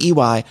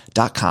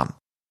 COZEY.com.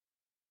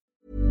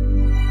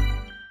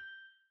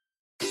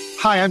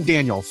 Hi, I'm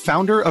Daniel,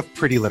 founder of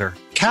Pretty Litter.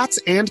 Cats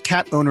and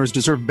cat owners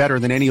deserve better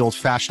than any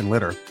old-fashioned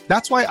litter.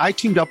 That's why I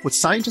teamed up with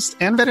scientists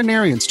and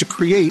veterinarians to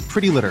create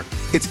Pretty Litter.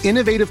 Its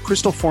innovative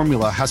crystal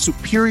formula has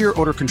superior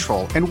odor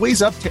control and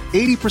weighs up to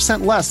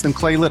 80% less than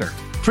clay litter.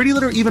 Pretty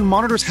Litter even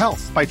monitors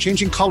health by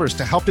changing colors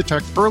to help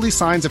detect early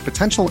signs of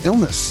potential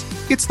illness.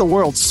 It's the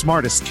world's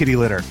smartest kitty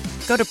litter.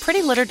 Go to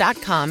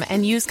prettylitter.com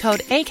and use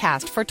code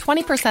ACAST for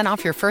 20%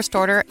 off your first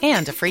order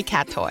and a free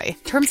cat toy.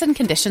 Terms and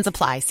conditions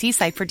apply. See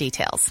site for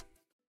details.